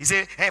 He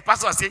say, "Hey,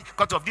 pastor, I say,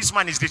 cut off. This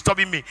man is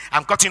disturbing me.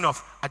 I'm cutting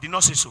off." I did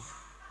not say so.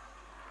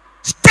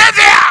 Stay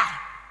there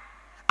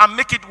and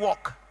make it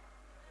work.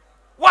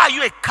 Why are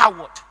you a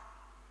coward?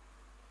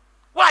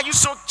 Why are you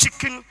so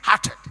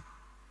chicken-hearted?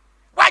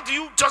 Why do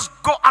you just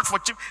go out for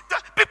cheap?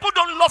 People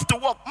don't love to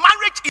work.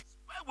 Marriage is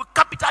spelled with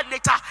capital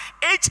letter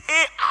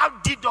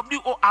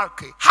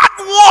HARDWORK. Hard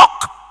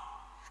work.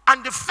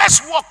 And the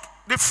first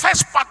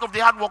part of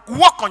the hard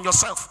work on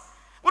yourself.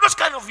 With those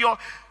kind of your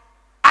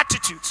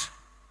attitudes.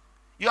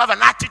 You have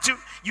an attitude,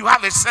 you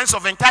have a sense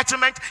of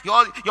entitlement.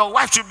 Your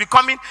wife should be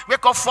coming,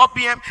 wake up 4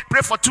 p.m.,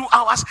 pray for 2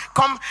 hours,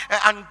 come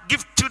and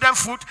give children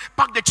food,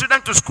 pack the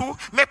children to school,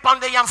 make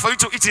pounded yam for you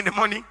to eat in the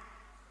morning.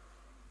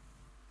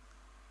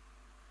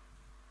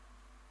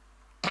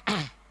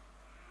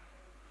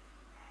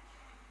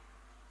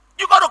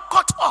 You got to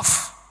cut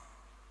off.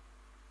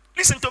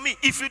 Listen to me.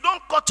 If you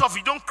don't cut off,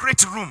 you don't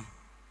create room.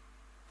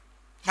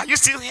 Are you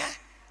still here?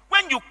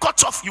 When you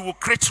cut off, you will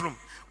create room.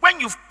 When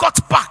you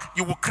cut back,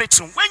 you will create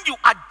room. When you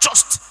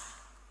adjust,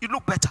 you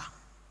look better.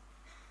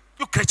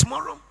 You create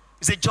more room.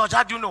 You say, "George,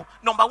 how do you know?"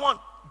 Number 1,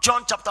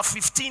 John chapter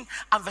 15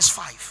 and verse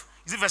 5.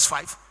 Is it verse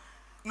 5?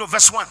 No,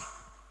 verse 1.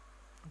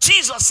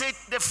 Jesus said,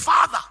 the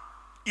Father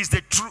is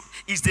the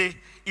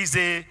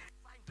vine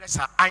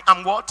dresser. I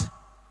am what?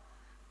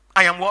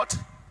 I am what?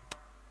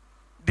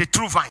 The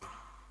true vine.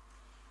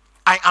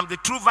 I am the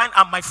true vine,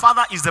 and my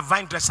Father is the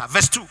vine dresser.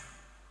 Verse 2.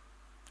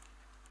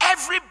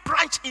 Every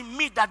branch in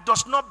me that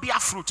does not bear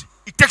fruit,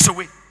 it takes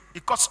away.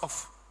 It cuts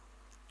off.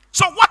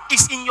 So what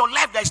is in your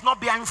life that is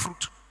not bearing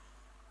fruit?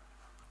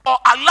 Or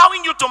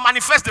allowing you to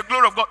manifest the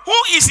glory of God? Who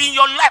is in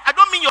your life? I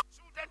don't mean your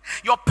children,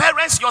 your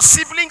parents, your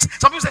siblings.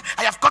 Some people say,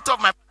 I have cut off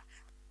my brother.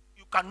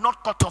 You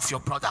cannot cut off your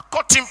brother.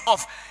 Cut him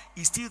off.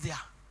 He's still there.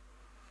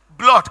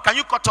 Blood. Can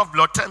you cut off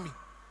blood? Tell me.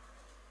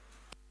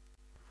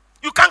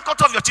 You can't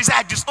cut off your children.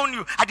 I disown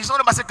you. I disown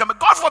myself.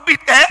 God forbid.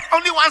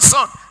 Only one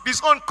son.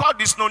 Disown God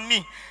is no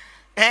knee.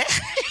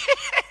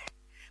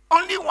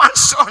 Only one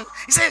son.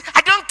 He said,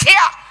 I don't care.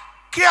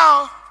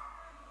 Care.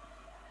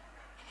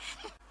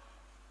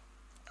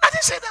 I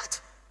didn't say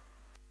that.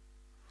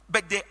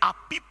 But there are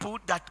people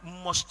that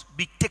must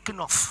be taken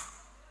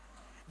off.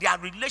 There are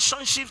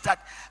relationships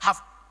that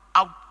have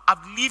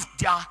outlived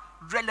their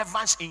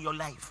relevance in your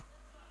life.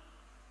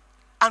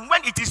 And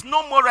when it is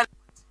no more relevant,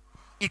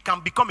 it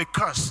can become a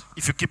curse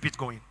if you keep it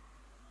going.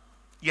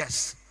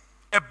 Yes.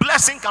 A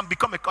blessing can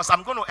become a curse.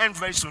 I'm going to end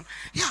very soon.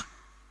 Yeah.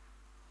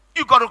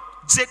 You got to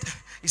say,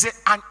 he said,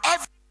 and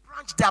every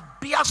branch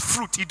that bears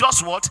fruit, he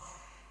does what?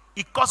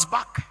 He cuts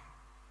back.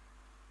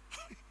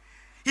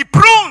 He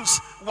prunes.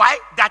 Why?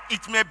 That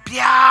it may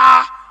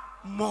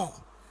bear more.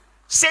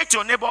 Say to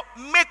your neighbor,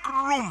 make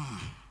room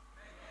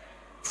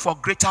for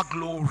greater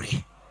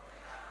glory.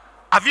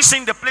 Have you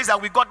seen the place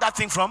that we got that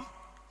thing from?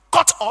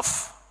 Cut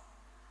off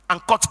and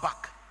cut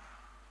back.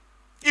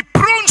 He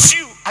prunes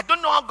you. I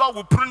don't know how God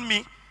will prune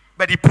me,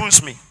 but he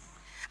prunes me.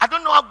 I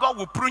don't know how God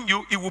will prune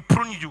you. He will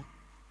prune you.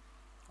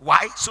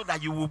 Why? So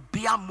that you will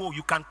bear more.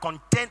 You can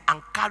contain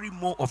and carry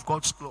more of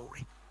God's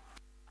glory.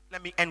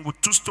 Let me end with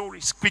 2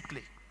 stories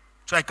quickly,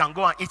 so I can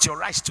go and eat your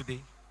rice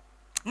today.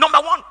 Number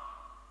 1,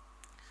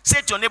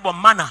 say to your neighbor,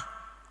 manna.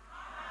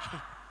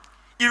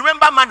 You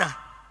remember manna?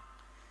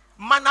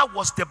 Manna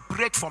was the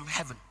bread from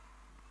heaven.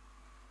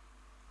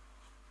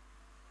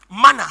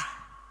 Manna.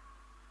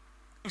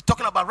 We're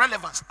talking about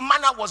relevance.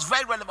 Manna was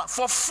very relevant.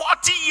 For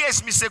 40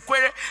 years, Mr.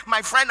 Quere,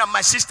 my friend and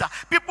my sister,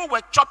 people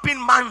were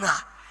chopping manna.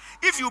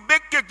 If you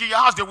bake cake in your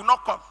house, they will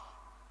not come.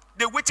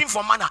 They're waiting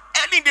for manna.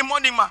 Early in the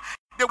morning,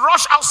 they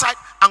rush outside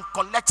and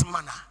collect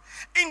manna.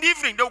 In the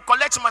evening, they will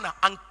collect manna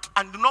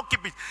and do not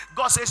keep it.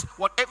 God says,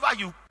 whatever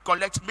you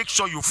collect, make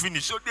sure you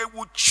finish. So they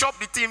will chop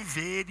the thing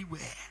very well.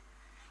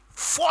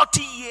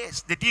 40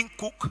 years, they didn't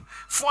cook.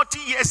 40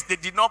 years, they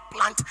did not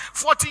plant.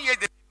 40 years,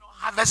 they did not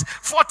harvest.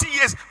 40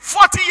 years.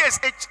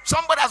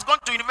 Somebody has gone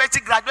to university,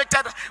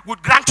 graduated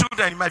with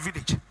grandchildren in my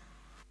village.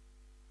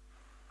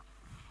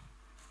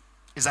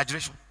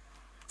 Exaggeration.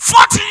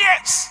 40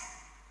 years.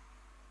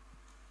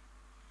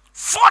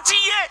 40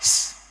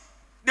 years.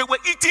 They were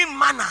eating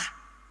manna.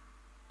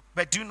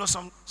 But do you know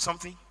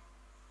something?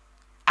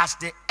 As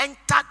they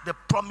entered the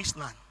promised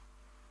land,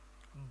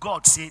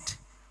 God said,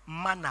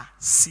 manna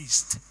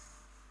ceased.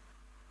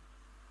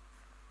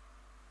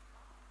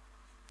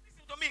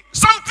 Listen to me.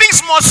 Some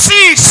things must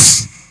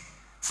cease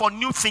for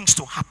new things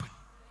to happen.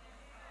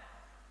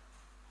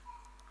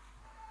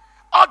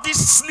 All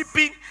this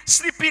sleeping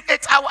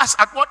 8 hours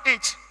at what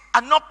age?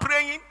 And not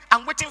praying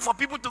and waiting for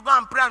people to go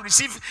and pray and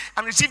receive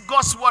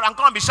God's word and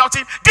come and be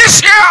shouting,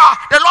 this year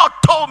the Lord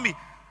told me.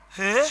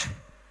 Hey?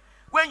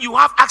 When you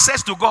have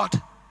access to God,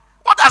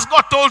 what has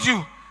God told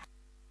you?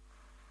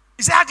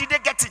 He said, how did they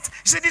get it?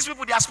 He said, these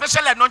people, they are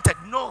specially anointed.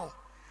 No.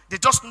 They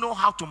just know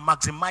how to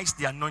maximize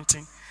the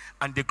anointing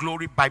and the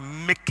glory by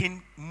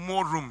making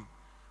more room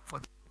for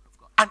the glory of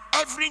God. And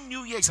every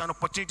new year is an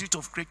opportunity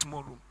to create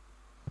more room.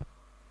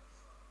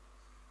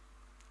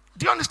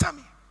 Do you understand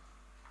me?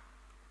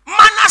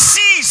 Manna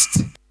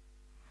ceased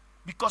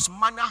because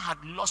manna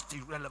had lost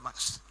its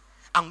relevance.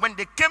 And when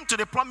they came to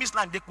the promised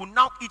land, they could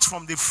now eat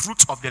from the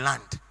fruit of the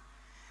land.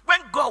 When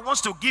God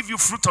wants to give you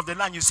fruit of the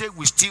land, you say,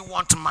 we still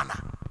want manna.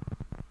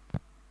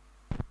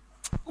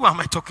 Who am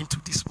I talking to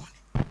this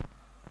morning?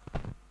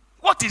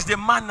 What is the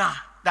manna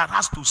that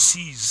has to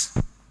cease?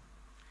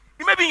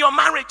 Maybe in your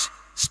marriage,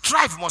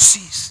 strife must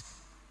cease.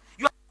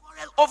 You have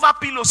quarreled over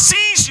pillow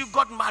since you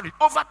got married.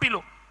 Over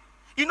pillow.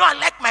 You know, I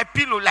like my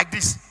pillow like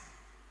this.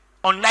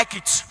 Unlike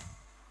it.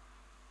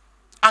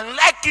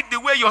 Unlike it the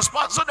way your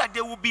spouse, so that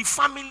there will be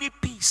family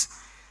peace.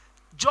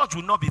 George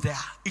will not be there.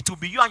 It will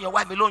be you and your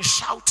wife alone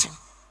shouting.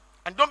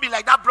 And don't be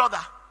like that brother.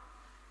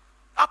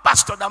 That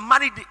pastor that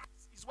married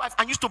his wife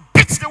and used to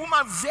beat the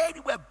woman very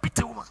well. Beat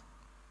the woman.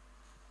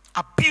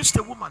 Abused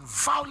the woman.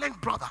 Violent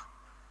brother.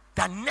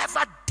 That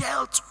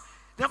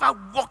never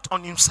worked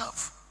on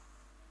himself.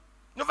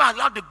 Never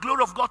allowed the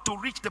glory of God to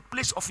reach the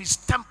place of his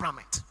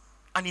temperament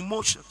and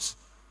emotions.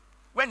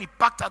 When he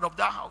packed out of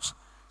that house,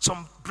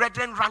 some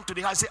brethren ran to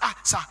the house and said,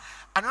 sir,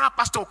 another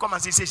pastor will come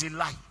and say, it's a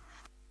lie.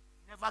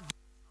 Never give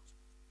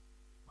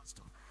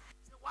pastor.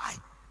 He said, why?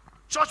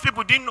 Church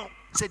people didn't know.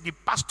 He said the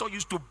pastor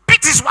used to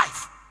beat his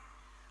wife.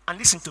 And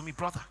listen to me,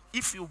 brother.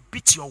 If you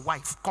beat your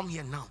wife, come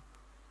here now.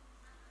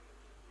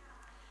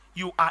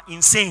 You are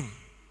insane.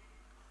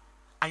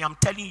 I am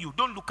telling you,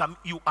 don't look at me.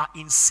 You are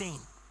insane.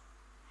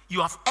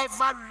 You have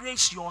ever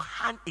raised your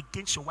hand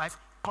against your wife,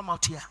 come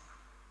out here.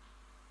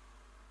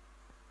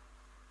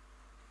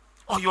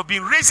 Or you've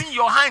been raising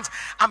your hands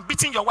and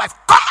beating your wife,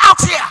 come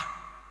out here.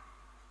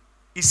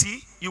 You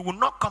see, you will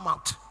not come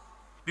out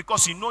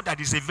because you know that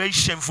is a very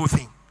shameful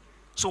thing.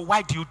 So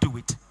why do you do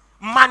it?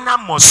 Manna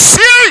must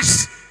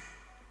cease.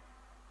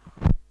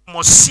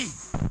 Must see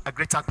a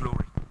greater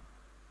glory.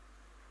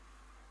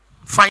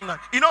 Final.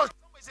 You know,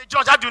 somebody say,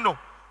 George, how do you know?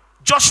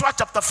 Joshua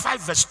chapter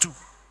 5 verse 2.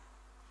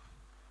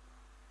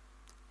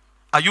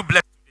 Are you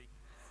blessed today?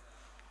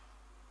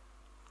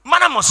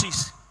 Manna must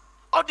cease.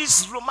 All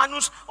these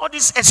Romanus, all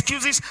these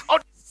excuses, all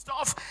this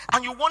stuff,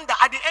 and you wonder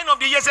at the end of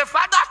the year, say,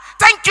 Father,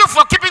 thank you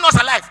for keeping us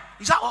alive.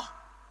 Is that all?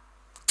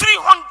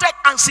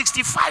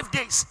 365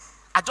 days.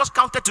 I just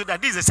counted to that.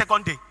 This is the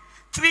second day.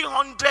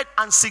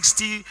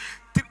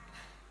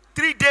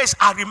 363 days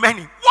are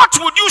remaining. What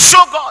would you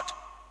show God?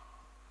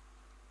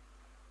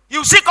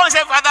 You see, come and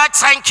say, Father,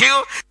 thank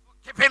you for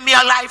keeping me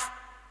alive.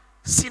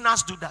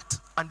 Sinners do that,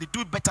 and they do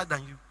it better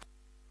than you.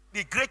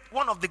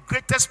 One of the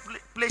greatest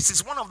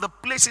places, one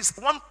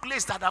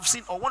place that I've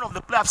seen, or one of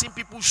the places I've seen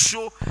people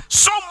show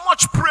so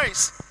much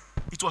praise,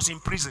 it was in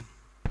prison.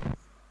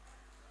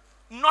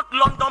 Not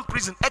London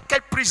prison,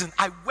 Eke prison.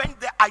 I went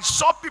there, I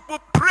saw people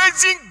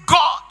praising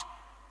God.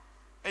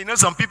 And you know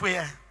some people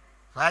here,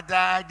 Father,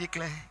 I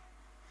declare,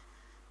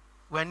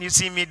 when you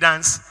see me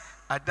dance,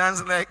 I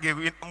dance like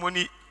a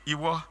money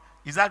Iwo.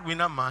 Is that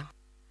winner man?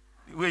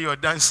 The way you're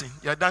dancing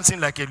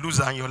like a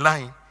loser and you're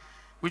lying.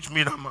 Which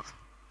winner man?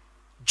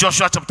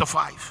 Joshua chapter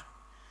 5.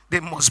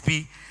 You must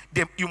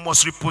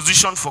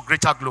reposition for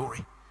greater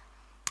glory.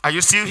 Are you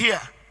still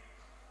here?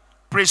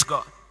 Praise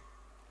God.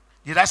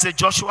 Did I say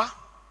Joshua?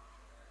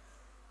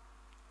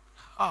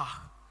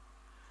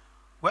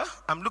 Well,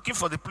 I'm looking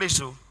for the place.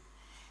 So,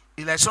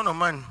 Eli, son of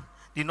man,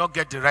 did not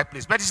get the right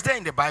place. But it's there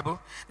in the Bible.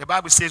 The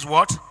Bible says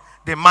what?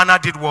 The manna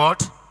did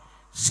what?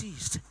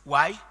 Ceased.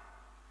 Why?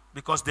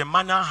 Because the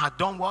manna had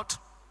done what?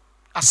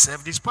 Has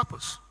served its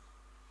purpose.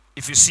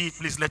 If you see it,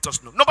 please let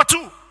us know. Number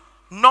 2.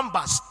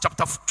 Numbers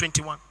chapter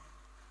 21.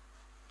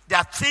 There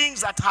are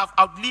things that have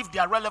outlived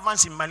their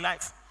relevance in my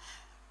life.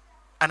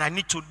 And I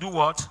need to do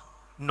what?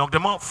 Knock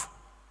them off.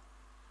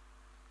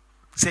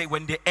 Say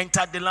when they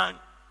entered the land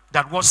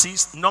that was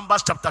seized.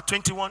 Numbers chapter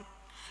 21.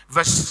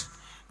 Verses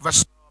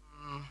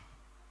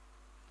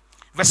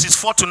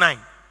 4 to 9.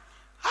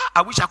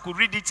 I wish I could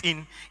read it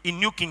in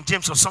New King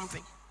James or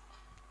something.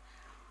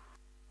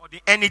 Or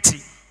the NET.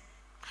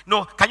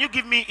 No, can you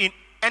give me in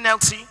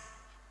NLT?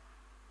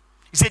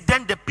 He said,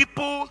 then the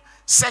people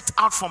set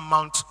out from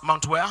Mount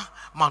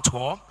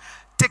Hor,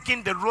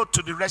 taking the road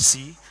to the Red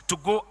Sea to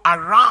go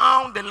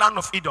around the land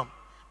of Edom.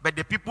 But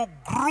the people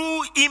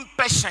grew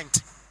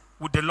impatient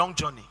with the long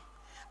journey.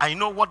 And you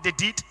know what they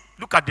did?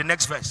 Look at the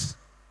next verse.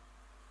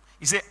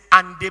 He said,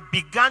 and they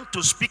began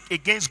to speak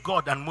against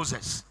God and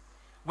Moses.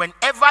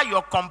 Whenever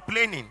you're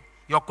complaining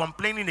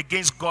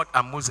against God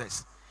and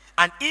Moses.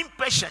 And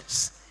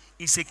impatience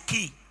is a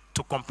key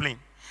to complain.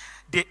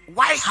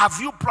 Why have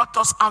you brought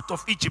us out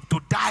of Egypt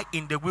to die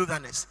in the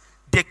wilderness?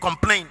 They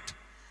complained.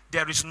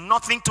 There is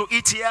nothing to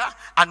eat here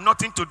and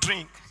nothing to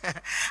drink.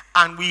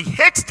 And we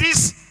hate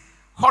this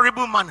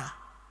horrible manna.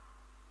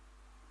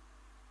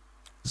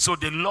 So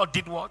the Lord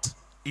did what?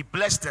 He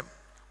blessed them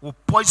with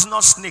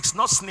poisonous snakes,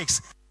 not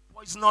snakes,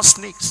 poisonous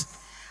snakes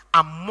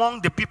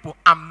among the people,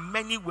 and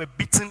many were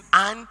bitten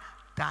and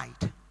died.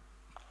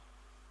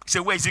 He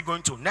said, where is he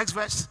going to? Next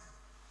verse.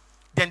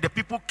 Then the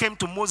people came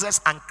to Moses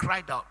and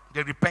cried out.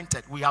 They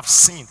repented. We have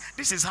sinned.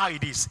 This is how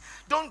it is.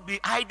 Don't be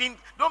hiding.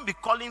 Don't be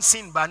calling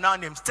sin by now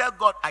names. Tell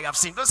God, I have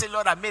sinned. Don't say,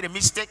 Lord, I made a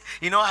mistake.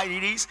 You know how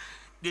it is?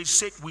 They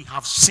said, we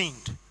have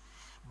sinned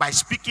by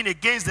speaking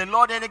against the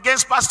Lord and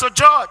against Pastor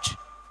George.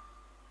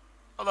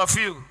 All of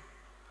you.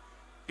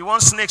 You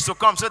want snakes to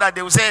come so that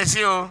they will say, see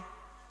you.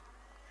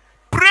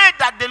 Pray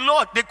that the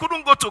Lord, they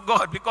couldn't go to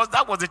God because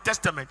that was the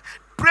testament.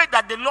 Pray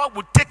that the Lord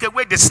would take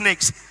away the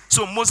snakes.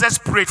 So Moses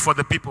prayed for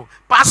the people.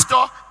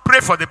 Pastor, pray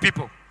for the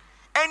people.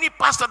 Any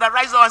pastor that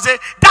rises up and says,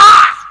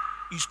 die!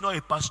 He's not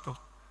a pastor.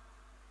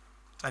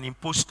 It's an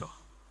impostor.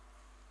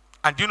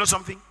 And do you know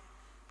something?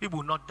 People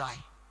will not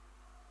die.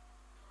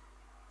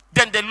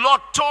 Then the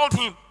Lord told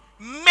him,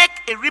 make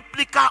a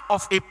replica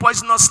of a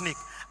poisonous snake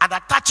and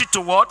attach it to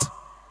what?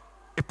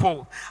 A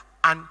pole.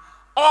 And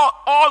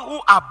all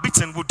who are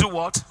bitten will do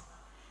what?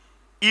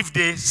 If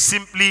they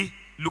simply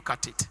look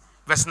at it.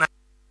 Verse 9.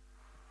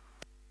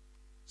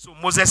 So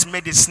Moses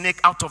made a snake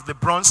out of the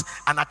bronze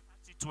and attached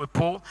it to a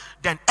pole.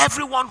 Then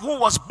everyone who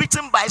was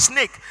bitten by a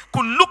snake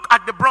could look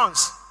at the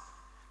bronze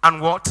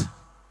and what?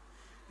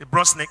 The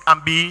bronze snake,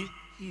 and be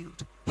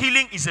healed.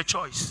 Healing is a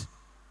choice.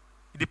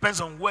 It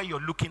depends on where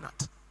you're looking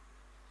at.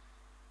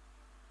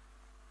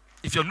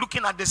 If you're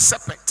looking at the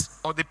serpent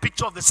or the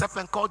picture of the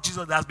serpent called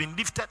Jesus that has been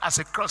lifted as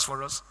a cross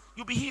for us,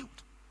 you'll be healed.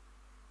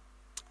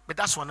 But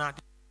that's for now.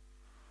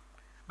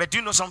 But do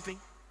you know something?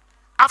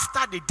 After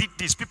they did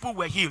this, people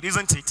were healed,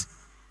 isn't it?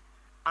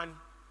 And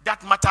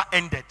that matter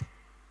ended.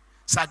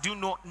 So do you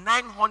know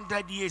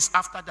 900 years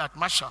after that,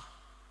 Marshall,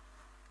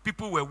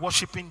 people were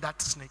worshiping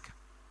that snake.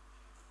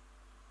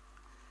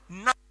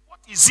 Now,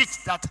 what is it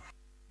that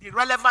the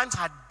relevant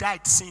had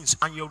died since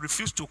and you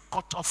refuse to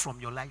cut off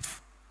from your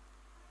life?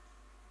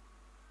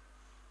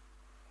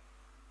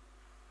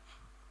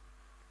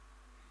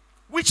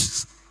 Which,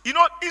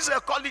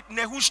 Israel call it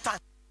Nehushtan.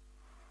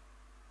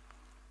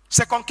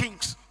 2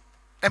 Kings.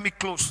 Let me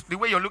close. The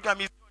way you're looking at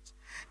me,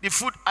 the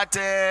food at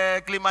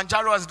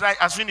Kilimanjaro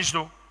has finished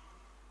though.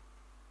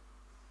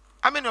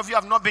 How many of you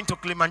have not been to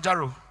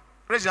Kilimanjaro?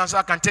 Raise your hand so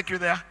I can take you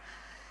there.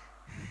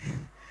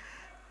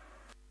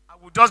 I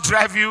will just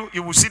drive you.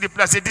 You will see the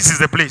place. Say, this is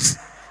the place.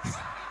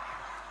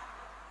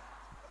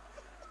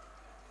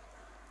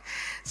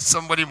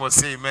 Somebody must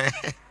say, man.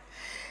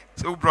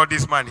 So who brought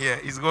this man here?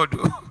 It's God. 2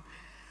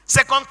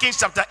 Kings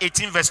chapter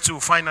 18 verse 2.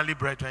 Finally,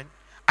 brethren,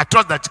 I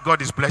trust that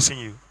God is blessing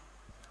you.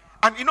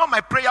 And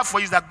my prayer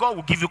for you is that God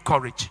will give you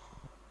courage.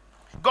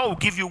 God will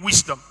give you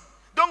wisdom.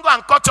 Don't go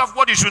and cut off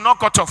what you should not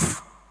cut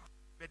off.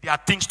 But there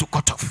are things to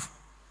cut off.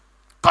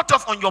 Cut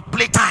off on your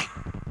playtime,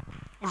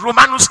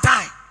 Romanus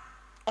time,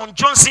 on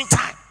Johnson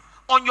time,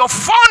 on your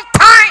phone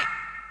time.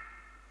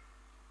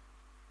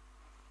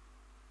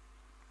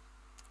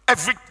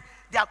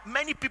 There are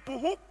many people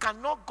who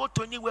cannot go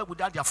to anywhere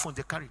without their phone.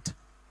 They carry it.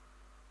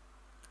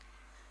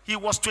 He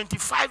was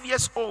 25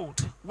 years old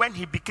when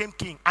he became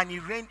king and he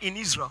reigned in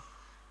Israel.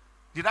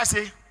 Did I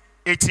say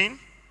 18?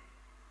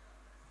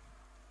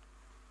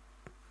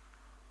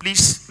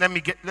 Please, let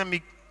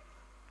me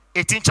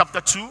 18 chapter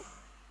 2.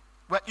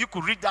 Well, you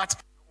could read that.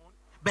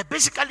 But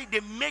basically, they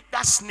make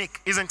that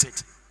snake, isn't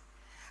it?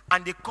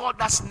 And they call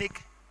that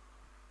snake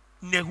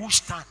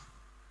Nehushtan.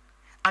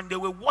 And they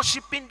were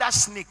worshiping that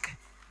snake,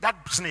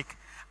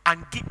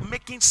 and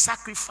making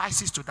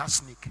sacrifices to that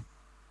snake.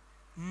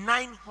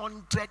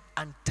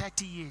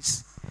 930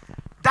 years.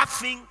 That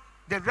thing,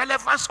 the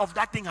relevance of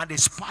that thing had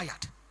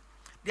expired.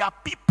 There are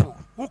people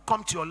who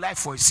come to your life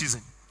for a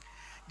season.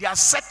 There are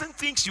certain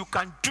things you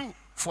can do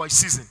for a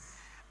season.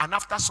 And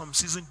after some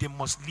season, they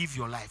must leave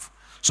your life.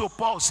 So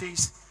Paul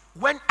says,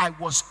 when I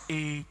was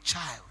a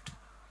child,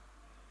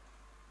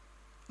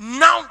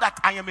 now that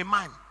I am a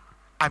man,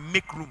 I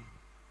make room.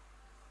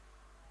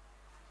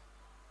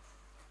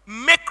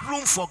 Make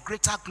room for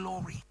greater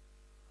glory.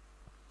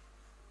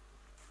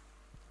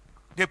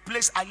 The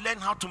place I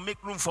learned how to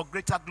make room for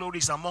greater glory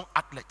is among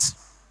athletes.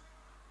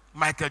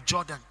 Michael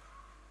Jordan.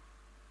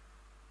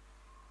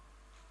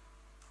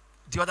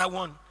 The other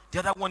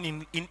one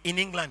in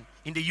England,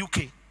 in the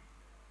UK.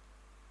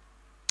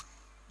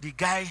 The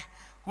guy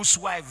whose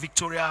wife,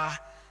 Victoria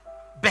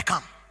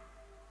Beckham.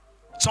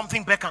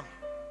 Something Beckham.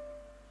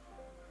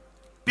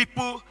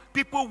 People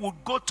would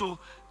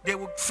they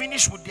would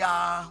finish with their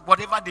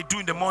whatever they do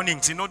in the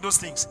mornings, those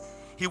things.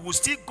 He would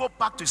still go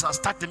back to his house,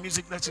 start the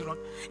music later on.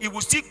 He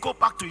would still go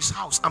back to his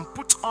house and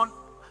put on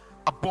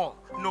a ball,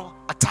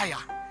 a tire,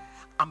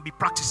 and be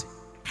practicing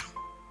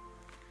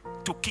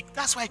to kick.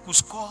 That's why he could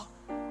score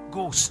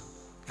goals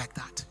like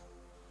that.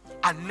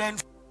 And learn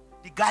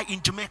the guy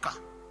in Jamaica.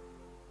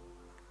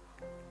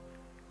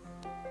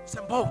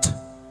 Usain Bolt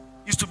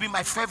used to be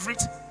my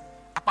favorite,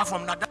 apart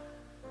from Nadal.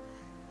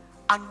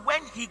 And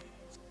when he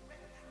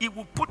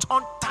would put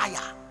on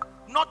tire,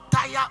 not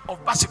tire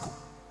of bicycle,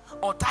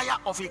 or tire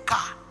of a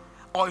car,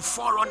 or a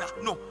forerunner,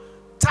 no,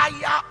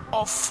 tire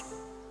of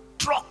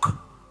truck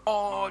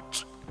or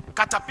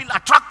caterpillar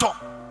tractor.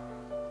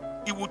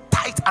 He would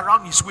tie it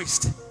around his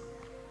waist,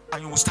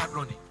 and he would start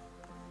running.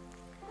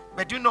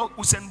 But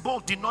Usain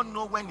Bolt did not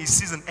know when his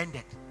season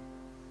ended.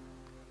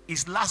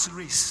 His last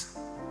race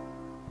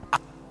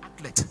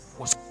athlete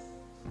was.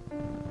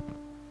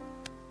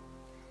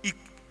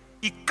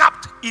 He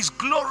capped his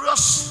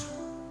glorious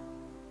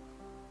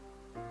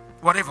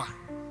whatever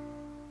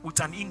with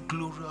an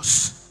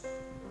inglorious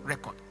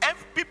record. And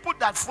people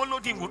that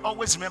followed him would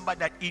always remember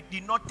that he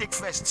did not take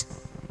first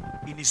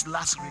in his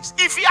last race.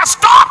 If he had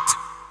stopped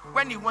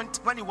when he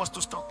was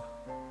to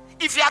stop,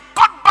 if he had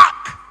cut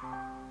back,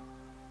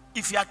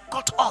 if he had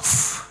cut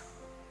off,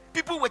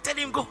 people were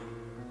telling him, go.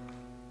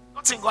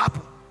 Nothing will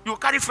happen. You will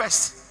carry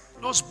first.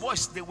 Those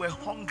boys, they were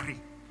hungry.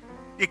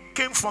 They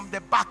came from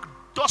the back,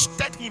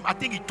 dusted him. I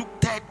think he took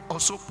third or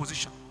so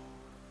position.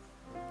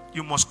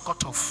 You must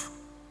cut off.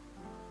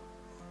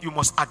 You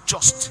must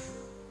adjust.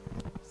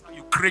 So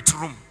you create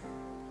room.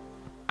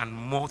 And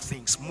more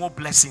things, more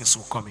blessings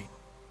will come in.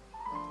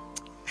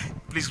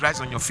 Please rise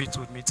on your feet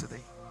with me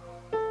today.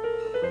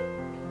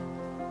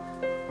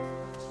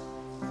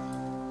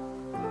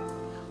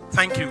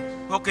 Thank you.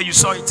 Okay, you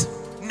saw it.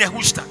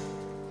 Nehushtan.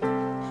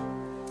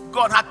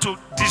 God had to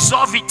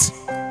dissolve it.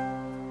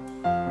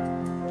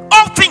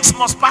 All things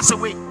must pass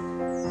away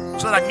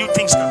so that new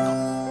things can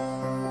come.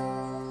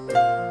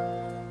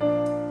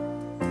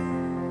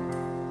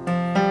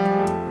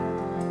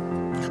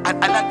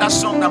 I like that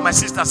song that my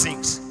sister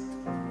sings.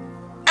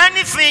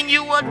 Anything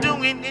you are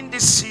doing in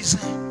this season,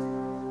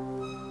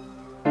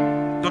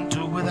 don't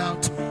do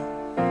without me.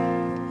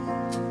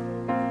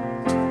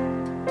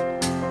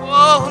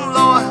 Oh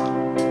Lord,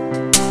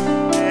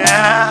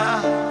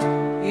 yeah.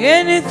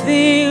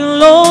 Anything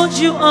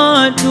you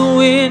are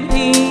doing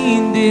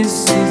in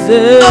this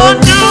season.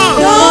 Don't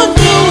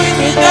do it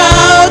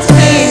without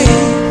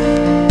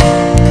me.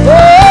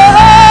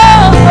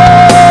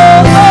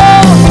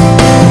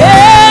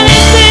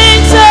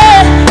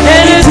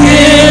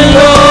 Anything,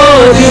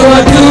 Lord, you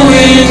are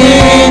doing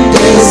in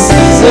this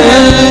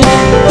season.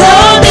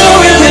 Don't do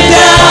it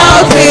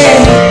without me.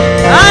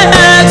 I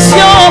ask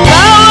your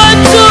power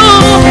too.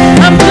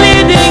 I'm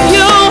pleading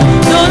you.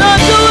 Do not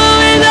do it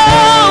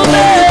without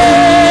me.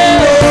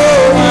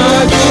 You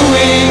are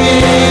doing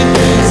in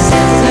this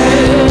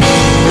season.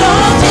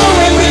 Don't do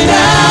it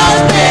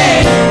without me.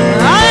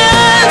 I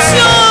ask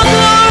your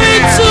glory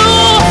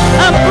too.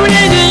 I'm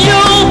pleading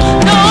you.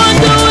 Don't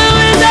do it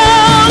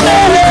without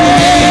me.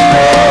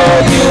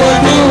 You are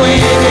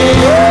doing it.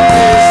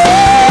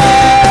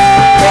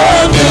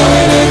 Don't do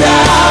it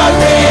without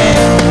me.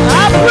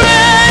 I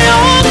pray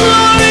your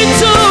glory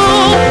too.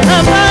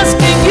 I'm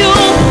asking you,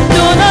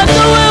 do not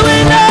do it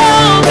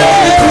without me.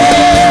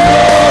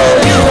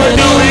 You are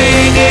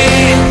doing it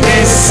in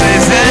this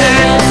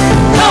season.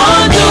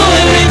 Don't do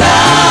it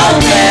without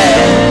me.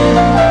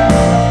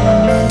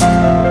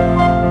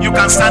 You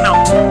can stand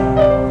out.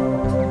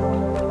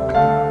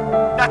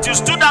 That you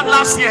stood out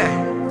last year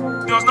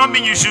does not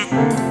mean you should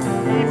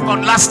live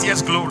on last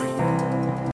year's glory.